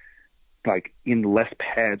like in less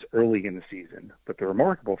pads early in the season. But the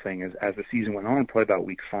remarkable thing is, as the season went on, probably about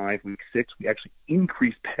week 5, week 6, we actually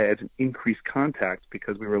increased pads and increased contact,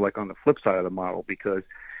 because we were like on the flip side of the model,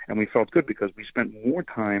 and we felt good because we spent more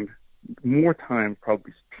time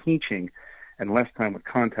probably teaching and less time with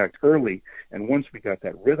contact early. And once we got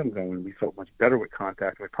that rhythm going, we felt much better with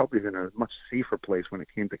contact. We're probably in a much safer place when it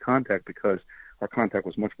came to contact, because our contact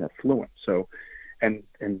was much more fluent. So, and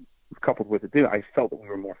coupled with it, I felt that we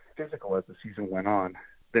were more physical as the season went on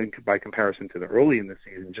than by comparison to the early in the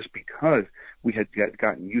season, just because we had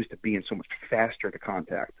gotten used to being so much faster to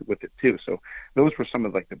contact with it too. So those were some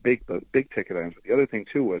of like the big ticket items. But the other thing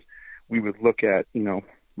too was, we would look at,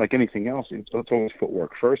 like anything else, it's always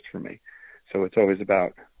footwork first for me. So it's always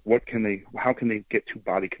about how can they get to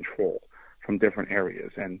body control from different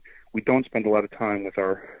areas. And we don't spend a lot of time with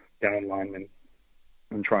our down linemen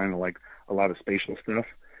and trying to like a lot of spatial stuff.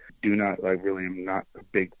 I really am not a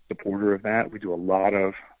big supporter of that. We do a lot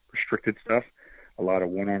of restricted stuff, a lot of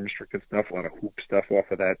one-arm restricted stuff, a lot of hoop stuff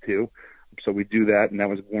off of that too. So we do that, and that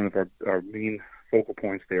was one of our main focal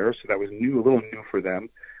points there. So that was a little new for them.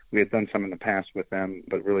 We had done some in the past with them,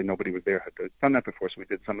 but really nobody was there had done that before, so we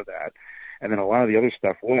did some of that. And then a lot of the other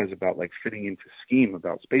stuff was about like fitting into scheme,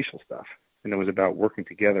 about spatial stuff. And it was about working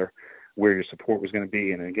together where your support was going to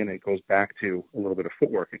be. And again, it goes back to a little bit of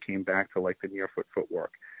footwork. It came back to like the near foot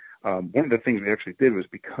footwork. One of the things we actually did was,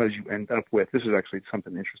 because you end up with, this is actually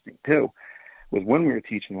something interesting too, was when we were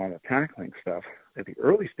teaching a lot of tackling stuff at the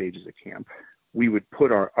early stages of camp, we would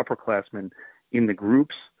put our upperclassmen in the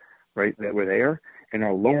groups, right, that were there, and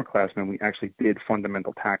our lowerclassmen we actually did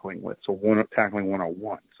fundamental tackling with, so tackling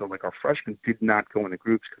 101. So like our freshmen did not go into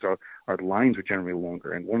groups because our lines were generally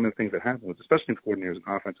longer. And one of the things that happened was the special teams coordinator is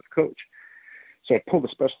an offensive coach. So I pulled the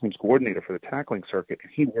special teams coordinator for the tackling circuit,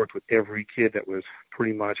 and he worked with every kid that was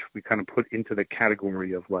pretty much, we kind of put into the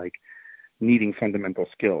category of like needing fundamental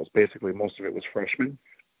skills. Basically, most of it was freshmen,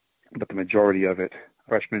 but the majority of it,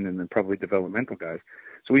 freshmen and then probably developmental guys.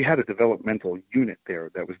 So we had a developmental unit there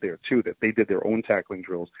that was there too, that they did their own tackling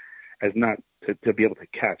drills as not to be able to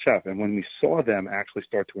catch up. And when we saw them actually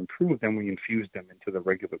start to improve, then we infused them into the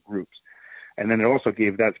regular groups. And then it also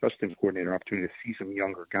gave that special teams coordinator an opportunity to see some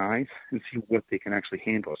younger guys and see what they can actually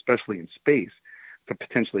handle, especially in space, to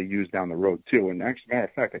potentially use down the road too. And actually, matter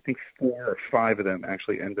of fact, I think 4 or 5 of them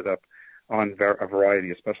actually ended up on a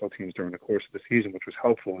variety of special teams during the course of the season, which was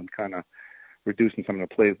helpful in kind of reducing some of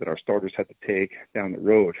the plays that our starters had to take down the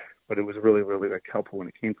road. But it was really, really like helpful when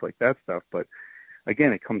it came to like that stuff. But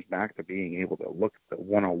again, it comes back to being able to look at the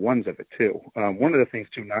one-on-ones of it too. One of the things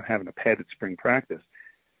too, not having a padded spring practice,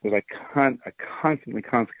 was I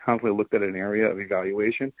constantly looked at an area of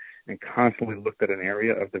evaluation and constantly looked at an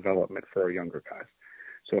area of development for our younger guys.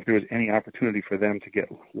 So if there was any opportunity for them to get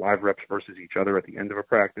live reps versus each other at the end of a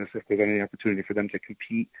practice, if there's any opportunity for them to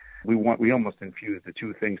compete, we almost infused the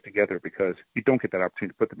two things together, because you don't get that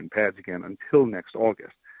opportunity to put them in pads again until next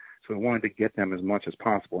August. So we wanted to get them as much as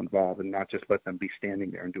possible involved and not just let them be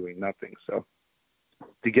standing there and doing nothing. So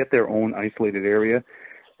to get their own isolated area,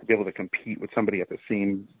 to be able to compete with somebody at the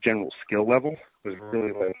same general skill level was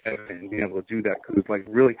really like, and being able to do that, because it's like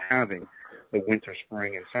really having the winter,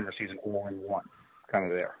 spring, and summer season all in one, kind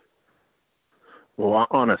of there. Well,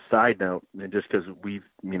 on a side note, and just because we've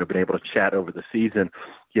been able to chat over the season,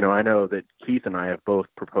 I know that Keith and I have both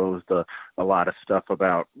proposed a lot of stuff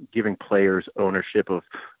about giving players ownership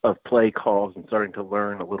of play calls and starting to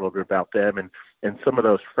learn a little bit about them. And some of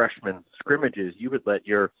those freshman scrimmages, you would let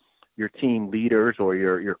your team leaders or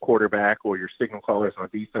your quarterback or your signal callers on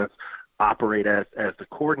defense operate as the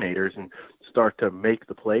coordinators and start to make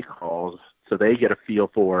the play calls, so they get a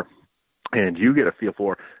feel for, and you get a feel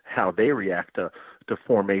for, how they react to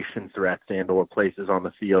formation threats and or places on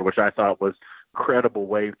the field, which I thought was a credible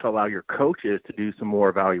way to allow your coaches to do some more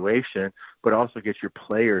evaluation, but also get your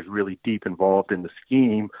players really deep involved in the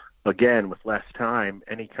scheme. Again, with less time,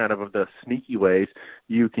 any kind of the sneaky ways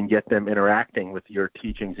you can get them interacting with your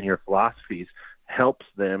teachings and your philosophies helps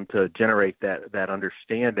them to generate that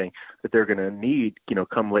understanding that they're going to need,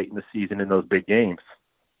 come late in the season in those big games.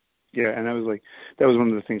 Yeah, and that was one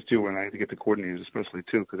of the things too when I had to get the coordinators, especially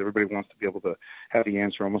too, because everybody wants to be able to have the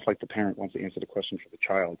answer, almost like the parent wants to answer the question for the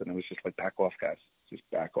child, and it was just like, back off, guys, just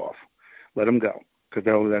back off, let them go, because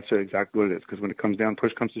that's exactly what it is. Because when it comes down,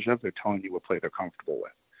 push comes to shove, they're telling you what play they're comfortable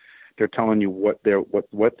with. They're telling you what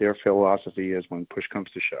their philosophy is when push comes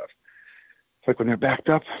to shove. It's like when they're backed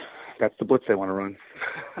up, that's the blitz they want to run.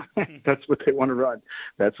 That's what they want to run.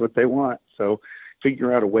 That's what they want. So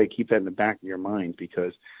figure out a way, keep that in the back of your mind,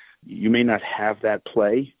 because you may not have that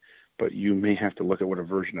play, but you may have to look at what a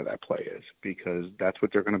version of that play is, because that's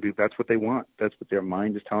what they're going to be. That's what they want. That's what their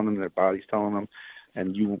mind is telling them, their body's telling them.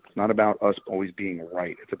 And it's not about us always being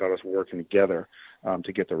right. It's about us working together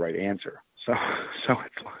to get the right answer. So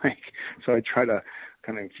it's like, so I try to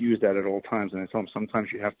kind of infuse that at all times. And I tell them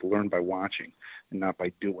sometimes you have to learn by watching and not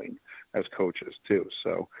by doing as coaches too.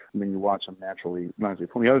 So, you watch them naturally.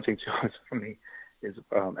 The other thing too is funny is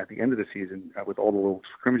at the end of the season, with all the little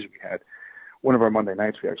scrimmages we had, one of our Monday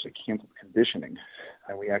nights, we actually canceled conditioning,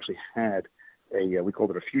 and we actually had we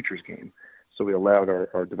called it a futures game. So we allowed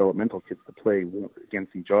our developmental kids to play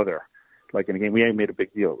against each other. Like in a game, we ain't made a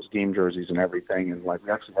big deal. It was game jerseys and everything. And like,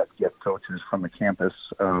 we actually had guest coaches from the campus,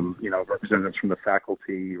 representatives from the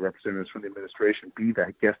faculty, representatives from the administration, be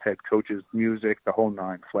that guest head coaches, music, the whole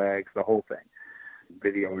 9, flags, the whole thing.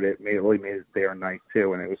 Videoed it, really made it their night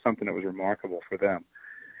too. And it was something that was remarkable for them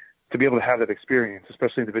to be able to have that experience,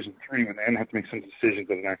 especially in Division III, when they then have to make some decisions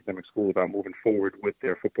at an academic school about moving forward with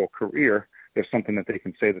their football career. There's something that they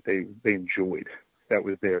can say that they enjoyed that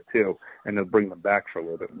was there too, and they'll bring them back for a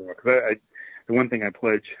little bit more. Because the one thing I've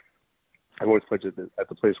always pledged at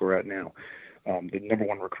the place we're at now, the number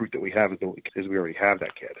one recruit that we have is we already have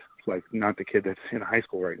that kid. like not the kid that's in high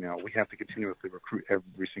school right now. We have to continuously recruit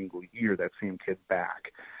every single year that same kid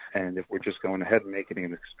back. And if we're just going ahead and making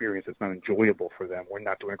an experience that's not enjoyable for them, we're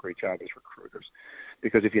not doing a great job as recruiters.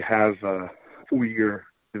 Because if you have a 4-year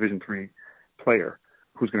Division III player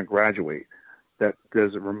who's going to graduate, that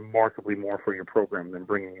does remarkably more for your program than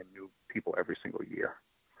bringing in new people every single year.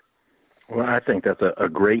 Well, I think that's a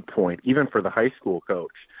great point, even for the high school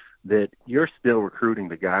coach, that you're still recruiting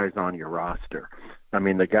the guys on your roster. I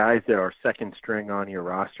mean, the guys that are second string on your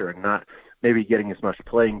roster and not maybe getting as much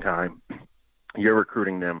playing time, you're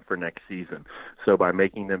recruiting them for next season. So by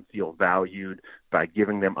making them feel valued, by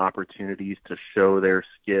giving them opportunities to show their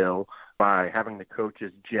skill, by having the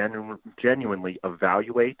coaches genuinely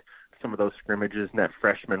evaluate some of those scrimmages and that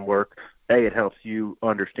freshman work, it helps you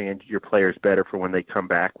understand your players better for when they come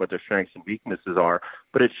back, what their strengths and weaknesses are,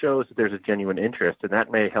 but it shows that there's a genuine interest, and that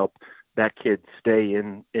may help that kid stay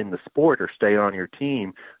in the sport or stay on your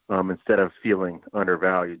team instead of feeling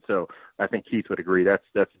undervalued. So I think Keith would agree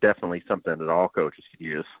that's definitely something that all coaches could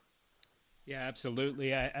use. Yeah,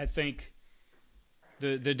 absolutely. I think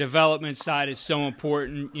the development side is so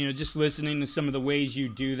important. You know, just listening to some of the ways you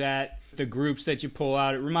do that, the groups that you pull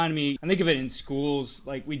out. It reminded me, I think of it in schools,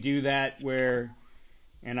 like we do that where,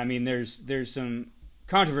 and I mean, there's some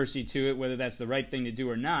controversy to it, whether that's the right thing to do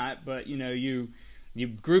or not, but, you know, you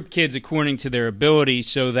group kids according to their ability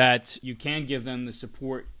so that you can give them the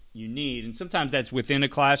support you need. And sometimes that's within a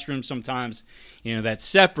classroom, sometimes, you know, that's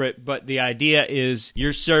separate, but the idea is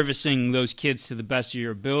you're servicing those kids to the best of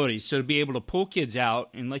your ability. So to be able to pull kids out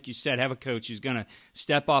and, like you said, have a coach who's going to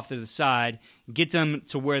step off to the side, get them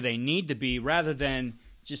to where they need to be rather than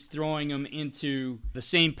just throwing them into the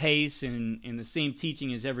same pace and the same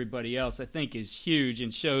teaching as everybody else, I think is huge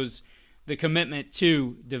and shows the commitment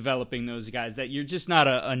to developing those guys, that you're just not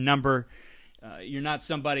a number. You're not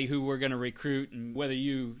somebody who we're going to recruit, and whether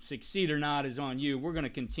you succeed or not is on you. We're going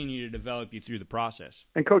to continue to develop you through the process.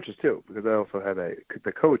 And coaches, too, because I also had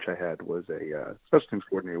the coach I had was a special teams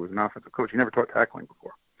coordinator, was an offensive coach. He never taught tackling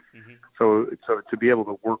before. Mm-hmm. So to be able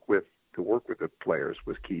to work with the players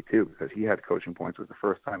was key, too, because he had coaching points. It was the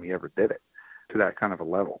first time he ever did it to that kind of a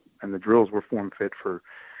level. And the drills were form fit for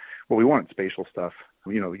what we wanted, spatial stuff,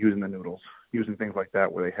 you know, using the noodles, using things like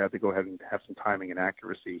that where they had to go ahead and have some timing and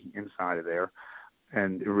accuracy inside of there.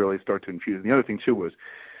 And it really started to infuse. And the other thing, too, was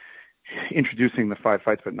introducing the 5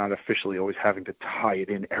 fights, but not officially always having to tie it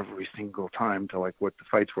in every single time to like what the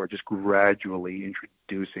fights were, just gradually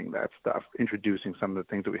introducing that stuff, introducing some of the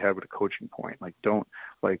things that we had with a coaching point. Don't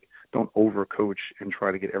overcoach and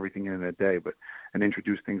try to get everything in a day, and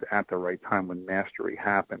introduce things at the right time when mastery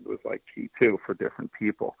happened was like key too for different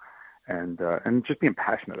people. And just being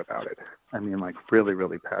passionate about it. I mean, like really,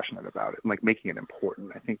 really passionate about it and like making it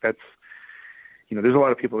important. I think that's, you know, there's a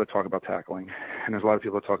lot of people that talk about tackling and there's a lot of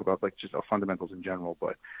people that talk about like just fundamentals in general,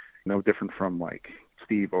 but no different from like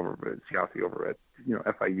Steve over at Siasi over at, you know,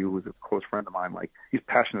 FIU, who's a close friend of mine. Like he's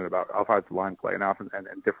passionate about offensive line play and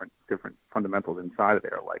different fundamentals inside of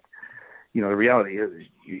there. Like, you know, the reality is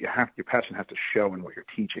your passion has to show in what you're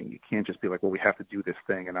teaching. You can't just be like, well, we have to do this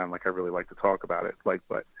thing. And I'm like, I really like to talk about it. Like,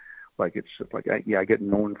 it's just like, I get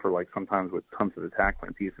known for like sometimes what comes to the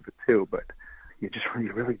tackling piece of it too, but you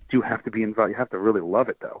really do have to be involved. You have to really love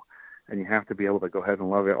it though. And you have to be able to go ahead and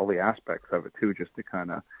love it, all the aspects of it too, just to kind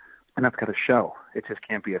of, and that's got to show. It just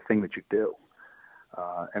can't be a thing that you do.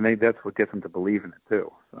 And that's what gets them to believe in it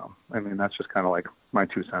too. So, I mean, that's just kind of like my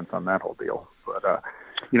 2 cents on that whole deal. But,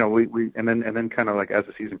 you know, and then kind of like as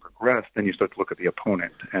the season progressed, then you start to look at the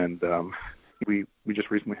opponent. And we just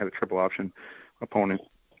recently had a triple option opponent,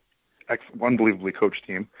 unbelievably coached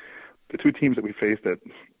team. The 3 teams that we faced that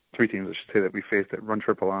run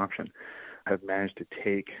triple option have managed to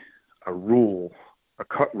take a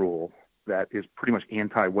cut rule that is pretty much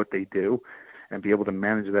anti what they do and be able to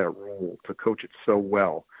manage that rule to coach it so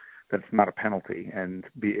well that it's not a penalty and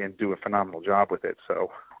do a phenomenal job with it.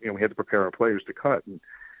 So, you know, we had to prepare our players to cut. And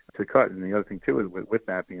the other thing too is with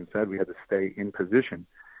that being said, we had to stay in position,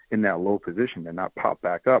 in that low position, and not pop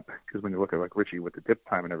back up. Because when you look at like Richie with the dip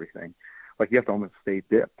time and everything, like you have to almost stay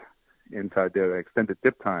dipped inside the extended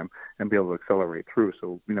dip time and be able to accelerate through.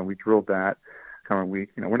 So, you know, we drilled that.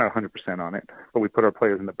 We're not 100% on it, but we put our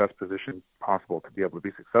players in the best position possible to be able to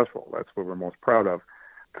be successful. That's what we're most proud of.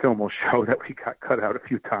 Film will show that we got cut out a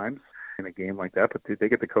few times in a game like that, but they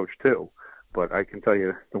get the coach too. But I can tell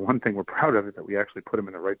you the one thing we're proud of is that we actually put them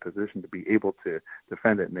in the right position to be able to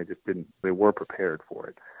defend it, and they were prepared for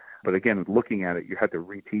it. But again, looking at it, you had to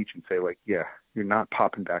reteach and say, like, yeah, you're not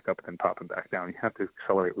popping back up and then popping back down. You have to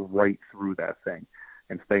accelerate right through that thing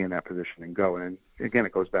and stay in that position and go. And again,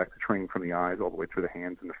 it goes back to training from the eyes all the way through the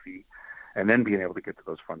hands and the feet and then being able to get to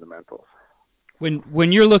those fundamentals.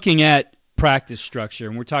 When you're looking at practice structure,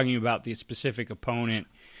 and we're talking about the specific opponent,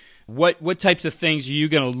 what types of things are you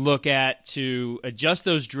going to look at to adjust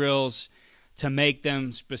those drills to make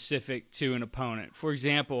them specific to an opponent? For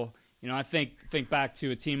example, I think back to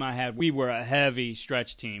a team I had. We were a heavy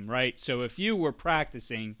stretch team, right? So if you were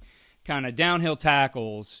practicing kind of downhill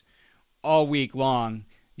tackles all week long,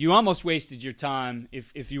 you almost wasted your time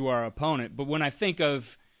if you are an opponent. But when I think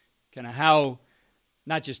of kind of how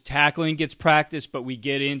not just tackling gets practiced, but we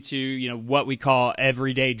get into what we call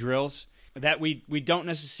everyday drills, that we don't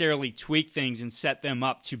necessarily tweak things and set them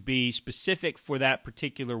up to be specific for that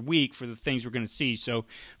particular week for the things we're going to see. So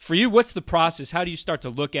for you, what's the process? How do you start to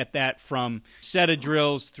look at that from set of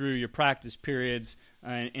drills through your practice periods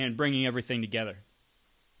and bringing everything together?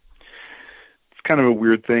 It's kind of a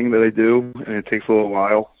weird thing that I do, and it takes a little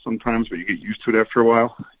while sometimes, but you get used to it after a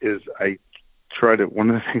while, is one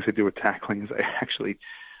of the things I do with tackling is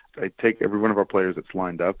I take every one of our players that's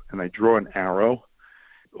lined up, and I draw an arrow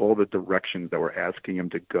all the directions that we're asking them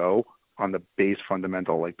to go on the base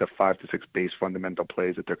fundamental, like the 5 to 6 base fundamental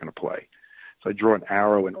plays that they're going to play. So I draw an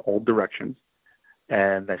arrow in all directions,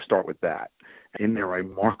 and I start with that. In there, I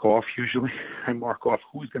mark off who's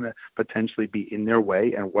going to potentially be in their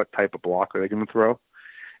way and what type of block are they going to throw.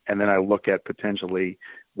 And then I look at potentially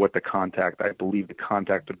what I believe the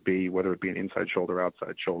contact would be, whether it be an inside shoulder,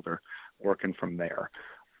 outside shoulder, working from there.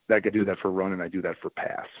 I could do that for run, and I do that for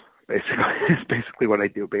pass. It's basically what I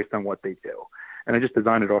do based on what they do. And I just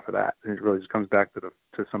design it off of that. And it really just comes back to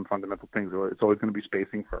some fundamental things. It's always going to be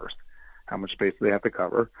spacing first. How much space do they have to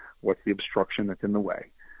cover? What's the obstruction that's in the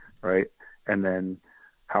way, right? And then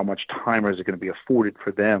how much time is it going to be afforded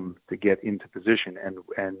for them to get into position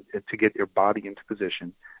and to get their body into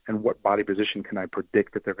position? And what body position can I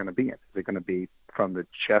predict that they're going to be in? Is it going to be from the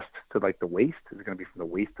chest to like the waist? Is it going to be from the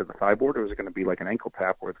waist to the thigh board? Or is it going to be like an ankle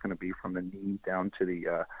tap where it's going to be from the knee down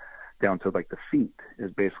to like the feet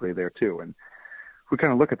is basically there too. And we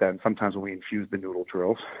kind of look at that. And sometimes when we infuse the noodle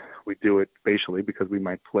drills, we do it spatially because we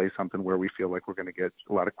might play something where we feel like we're going to get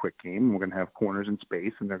a lot of quick game. And we're going to have corners in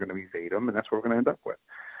space and they're going to evade them. And that's what we're going to end up with.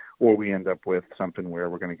 Or we end up with something where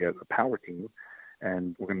we're going to get a power team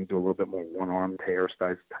and we're going to do a little bit more one-arm tear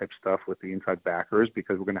type stuff with the inside backers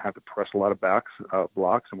because we're going to have to press a lot of blocks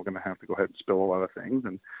and we're going to have to go ahead and spill a lot of things.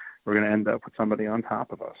 And we're going to end up with somebody on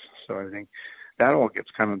top of us. So I think that all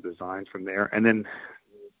gets kind of designed from there. And then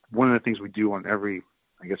one of the things we do on every,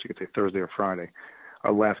 I guess you could say Thursday or Friday,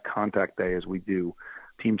 our last contact day is we do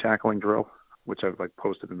team tackling drill, which I've like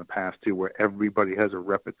posted in the past too, where everybody has a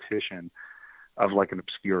repetition of like an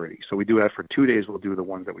obscurity. So we do that for 2 days. We'll do the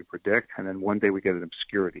ones that we predict. And then one day we get an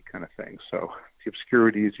obscurity kind of thing. So the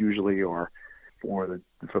obscurities usually are for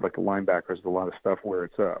like the linebackers, a lot of stuff where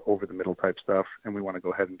it's over the middle type stuff. And we want to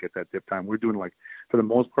go ahead and get that dip time. We're doing like, for the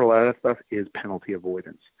most part, a lot of that stuff is penalty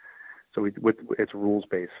avoidance. So it's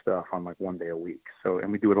rules-based stuff on like 1 day a week. So,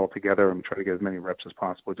 and we do it all together and we try to get as many reps as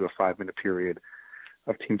possible. We do a 5-minute period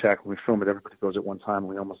of team tackle. We film it. Everybody goes at one time. And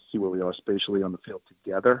we almost see where we are spatially on the field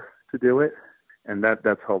together to do it. And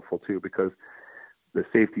that's helpful too, because the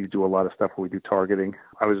safeties do a lot of stuff where we do targeting.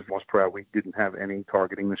 I was most proud we didn't have any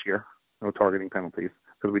targeting this year, no targeting penalties,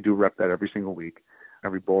 because we do rep that every single week.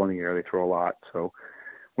 Every ball in the air, they throw a lot. So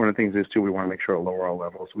one of the things is too, we want to make sure to lower our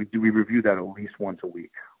levels. We review that at least once a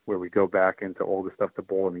week, where we go back into all the stuff, the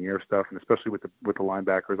ball in the air stuff, and especially with the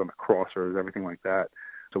linebackers on the crossers, everything like that.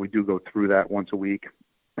 So we do go through that once a week,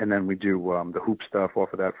 and then we do the hoop stuff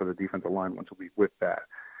off of that for the defensive line once a week with that.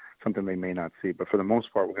 Something they may not see. But for the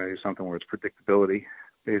most part, we're going to do something where it's predictability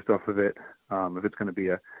based off of it. If it's going to be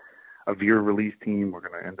a veer release team, we're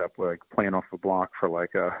going to end up like playing off the block for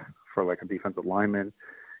like a defensive lineman.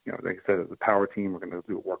 You know, like I said, as a power team, we're going to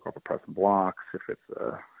do work off of press and blocks. If it's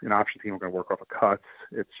an option team, we're going to work off of cuts.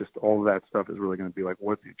 It's just all of that stuff is really going to be like,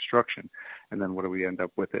 what's the obstruction? And then what do we end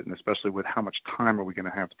up with it? And especially with how much time are we going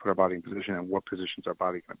to have to put our body in position and what positions our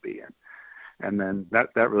body going to be in? And then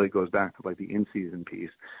that really goes back to like the in-season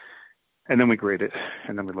piece. And then we grade it,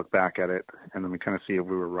 and then we look back at it, and then we kind of see if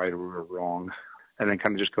we were right or we were wrong, and then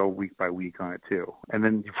kind of just go week by week on it too. And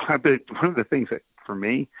then one of the things that for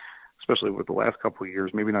me, especially with the last couple of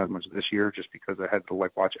years, maybe not as much this year, just because I had to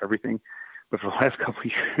like watch everything, but for the last couple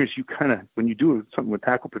of years, you kind of, when you do something with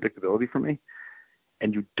tackle predictability for me,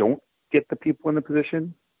 and you don't get the people in the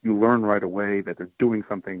position, you learn right away that they're doing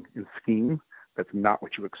something in scheme that's not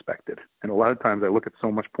what you expected. And a lot of times I look at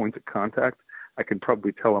so much points of contact, I can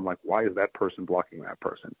probably tell them, like, why is that person blocking that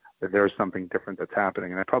person? That there's something different that's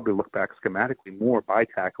happening. And I probably look back schematically more by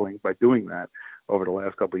tackling, by doing that over the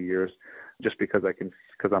last couple of years, just because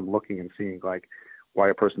I'm looking and seeing, like, why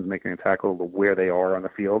a person's making a tackle, to where they are on the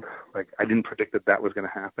field. Like, I didn't predict that was going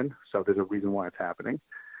to happen, so there's a reason why it's happening.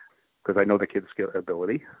 Because I know the kid's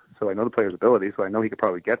ability, so I know the player's ability, so I know he could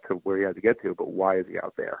probably get to where he had to get to, but why is he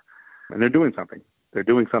out there? And they're doing something. They're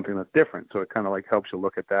doing something that's different, so it kind of like helps you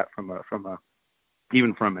look at that from a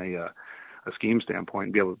scheme standpoint,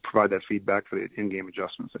 and be able to provide that feedback for the in-game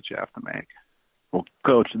adjustments that you have to make. Well,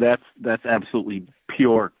 Coach, that's absolutely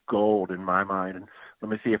pure gold in my mind. And let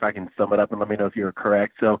me see if I can sum it up and let me know if you're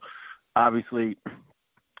correct. So, obviously,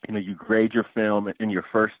 you grade your film, and your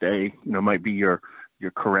first day, might be your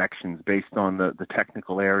corrections based on the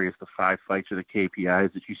technical areas, the 5 fights or the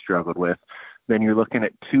KPIs that you struggled with. Then you're looking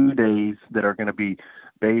at 2 days that are going to be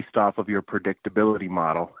based off of your predictability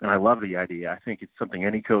model. And I love the idea. I think it's something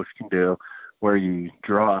any coach can do, where you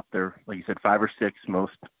draw up there, like you said, 5 or 6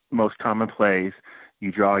 most common plays.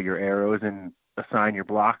 You draw your arrows and assign your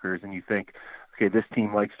blockers, and you think, okay, this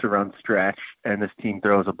team likes to run stretch, and this team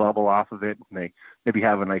throws a bubble off of it, and they maybe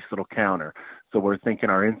have a nice little counter. So we're thinking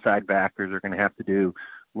our inside backers are going to have to do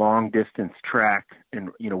long distance track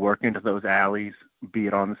and, work into those alleys, be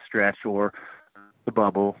it on the stretch or the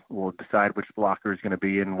bubble. We'll decide which blocker is going to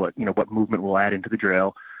be and what movement we'll add into the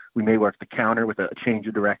drill. We may work the counter with a change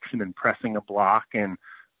of direction and pressing a block,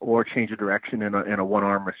 or change of direction in a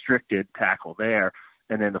one-arm restricted tackle there.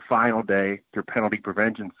 And then the final day, your penalty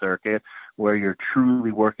prevention circuit, where you're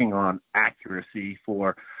truly working on accuracy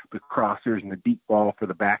for the crossers and the deep ball for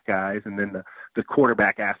the back guys, and then the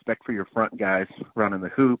quarterback aspect for your front guys running the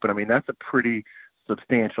hoop. And I mean, that's a pretty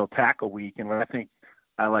substantial tackle week. And what I think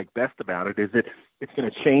I like best about it is it's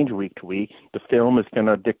going to change week to week. The film is going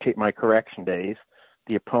to dictate my correction days.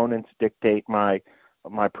 The opponents dictate my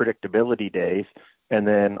predictability days. And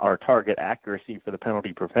then our target accuracy for the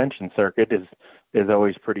penalty prevention circuit is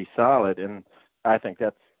always pretty solid. And I think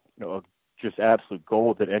that's, just absolute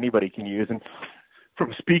gold that anybody can use. And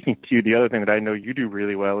from speaking to you, the other thing that I know you do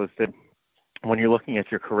really well is that when you're looking at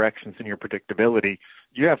your corrections and your predictability,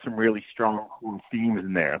 you have some really strong themes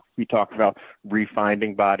in there. We talked about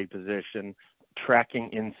refinding body position,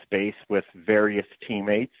 tracking in space with various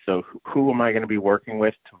teammates. So who am I going to be working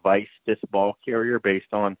with to vice this ball carrier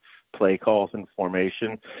based on play calls and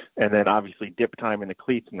formation, and then obviously dip time in the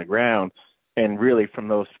cleats in the ground. And really from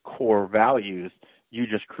those core values, you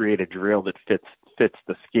just create a drill that fits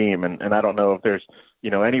the scheme. And I don't know if there's,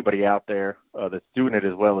 anybody out there that's doing it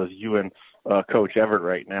as well as you and Coach Everett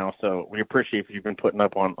right now. So we appreciate if you've been putting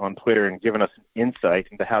up on Twitter and giving us an insight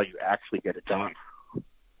into how you actually get it done.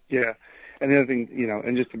 Yeah. And the other thing,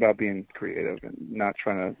 and just about being creative and not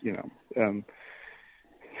trying to,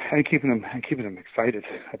 and keeping them excited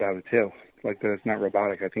about it too. Like that it's not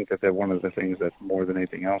robotic. I think that they're one of the things that more than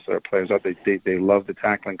anything else that our players out, they love the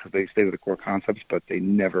tackling because they stay with the core concepts, but they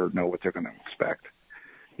never know what they're going to expect.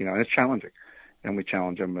 And it's challenging, and we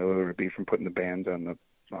challenge them, whether it be from putting the bands on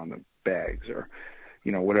the bags or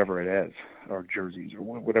whatever it is, or jerseys or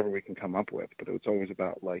whatever we can come up with. But it's always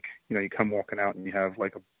about you come walking out and you have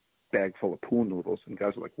like a bag full of pool noodles, and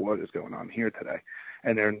guys are like, "What is going on here today?"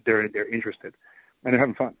 And they're interested. And they're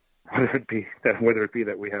having fun. Whether it be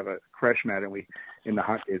that we have a crash mat and we, in the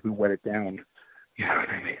hot days, we wet it down,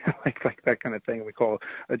 like that kind of thing. We call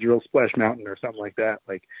a drill splash mountain or something like that.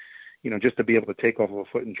 Just to be able to take off of a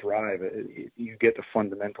foot and drive, you get the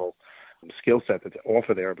fundamental skill set that's off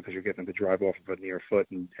of there because you're getting to drive off of a near foot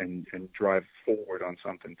and drive forward on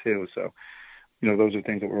something too. So, those are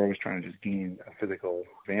things that we're always trying to just gain a physical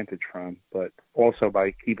advantage from, but also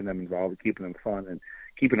by keeping them involved, keeping them fun, and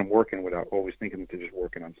keeping them working without always thinking that they're just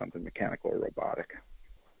working on something mechanical or robotic.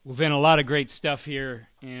 Well, Vin, a lot of great stuff here,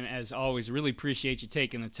 and as always, really appreciate you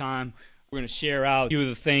taking the time. We're going to share out a few of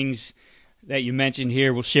the things that you mentioned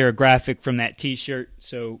here. We'll share a graphic from that T-shirt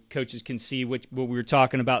so coaches can see what we were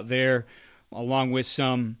talking about there, along with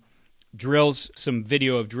some drills, some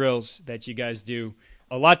video of drills that you guys do.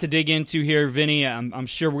 A lot to dig into here, Vinny. I'm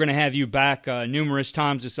sure we're going to have you back numerous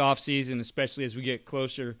times this offseason, especially as we get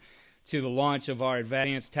closer to the launch of our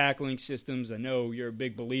advanced tackling systems. I know you're a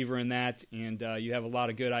big believer in that, and you have a lot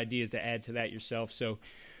of good ideas to add to that yourself. So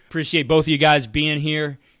appreciate both of you guys being here.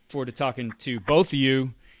 Look forward to talking to both of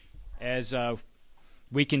you as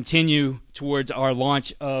we continue towards our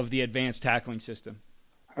launch of the advanced tackling system.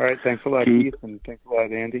 All right. Thanks a lot, Keith, and thanks a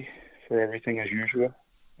lot, Andy, for everything as usual.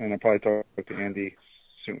 And I'll probably talk to Andy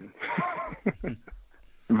soon.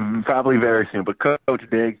 Probably very soon. But Coach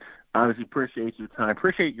Big, honestly appreciate your time.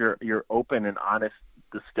 Appreciate your open and honest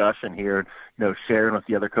discussion here. Sharing with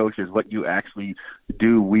the other coaches what you actually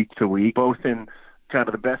do week to week, both in kind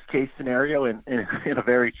of the best case scenario and in a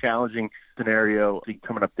very challenging scenario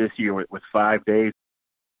coming up this year with 5 days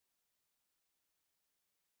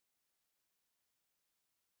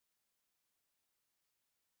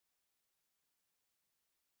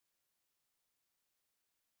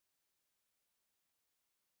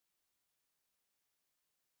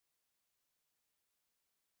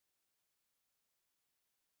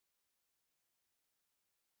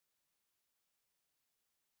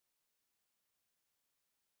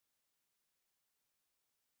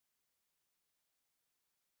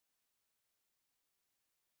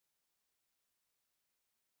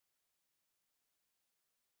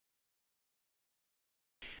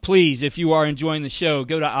Please, if you are enjoying the show,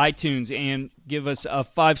 go to iTunes and give us a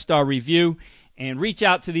 5-star review and reach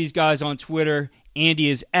out to these guys on Twitter. Andy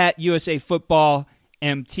is at USA Football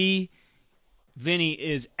MT. Vinny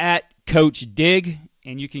is at Coach Dig,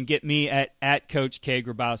 and you can get me at Coach K.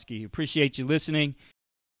 Grabowski. Appreciate you listening.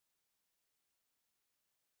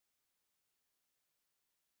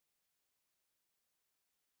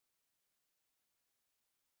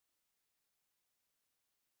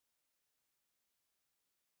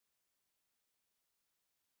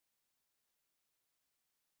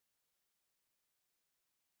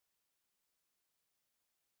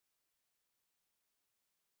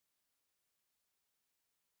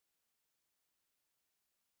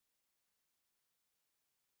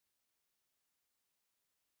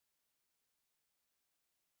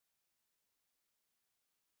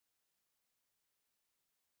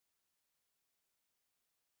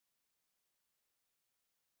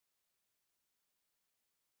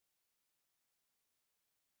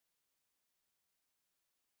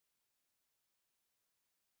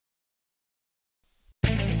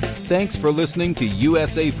 Thanks for listening to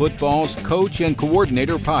USA Football's Coach and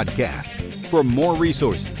Coordinator Podcast. For more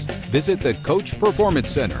resources, visit the Coach Performance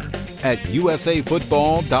Center at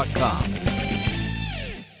usafootball.com.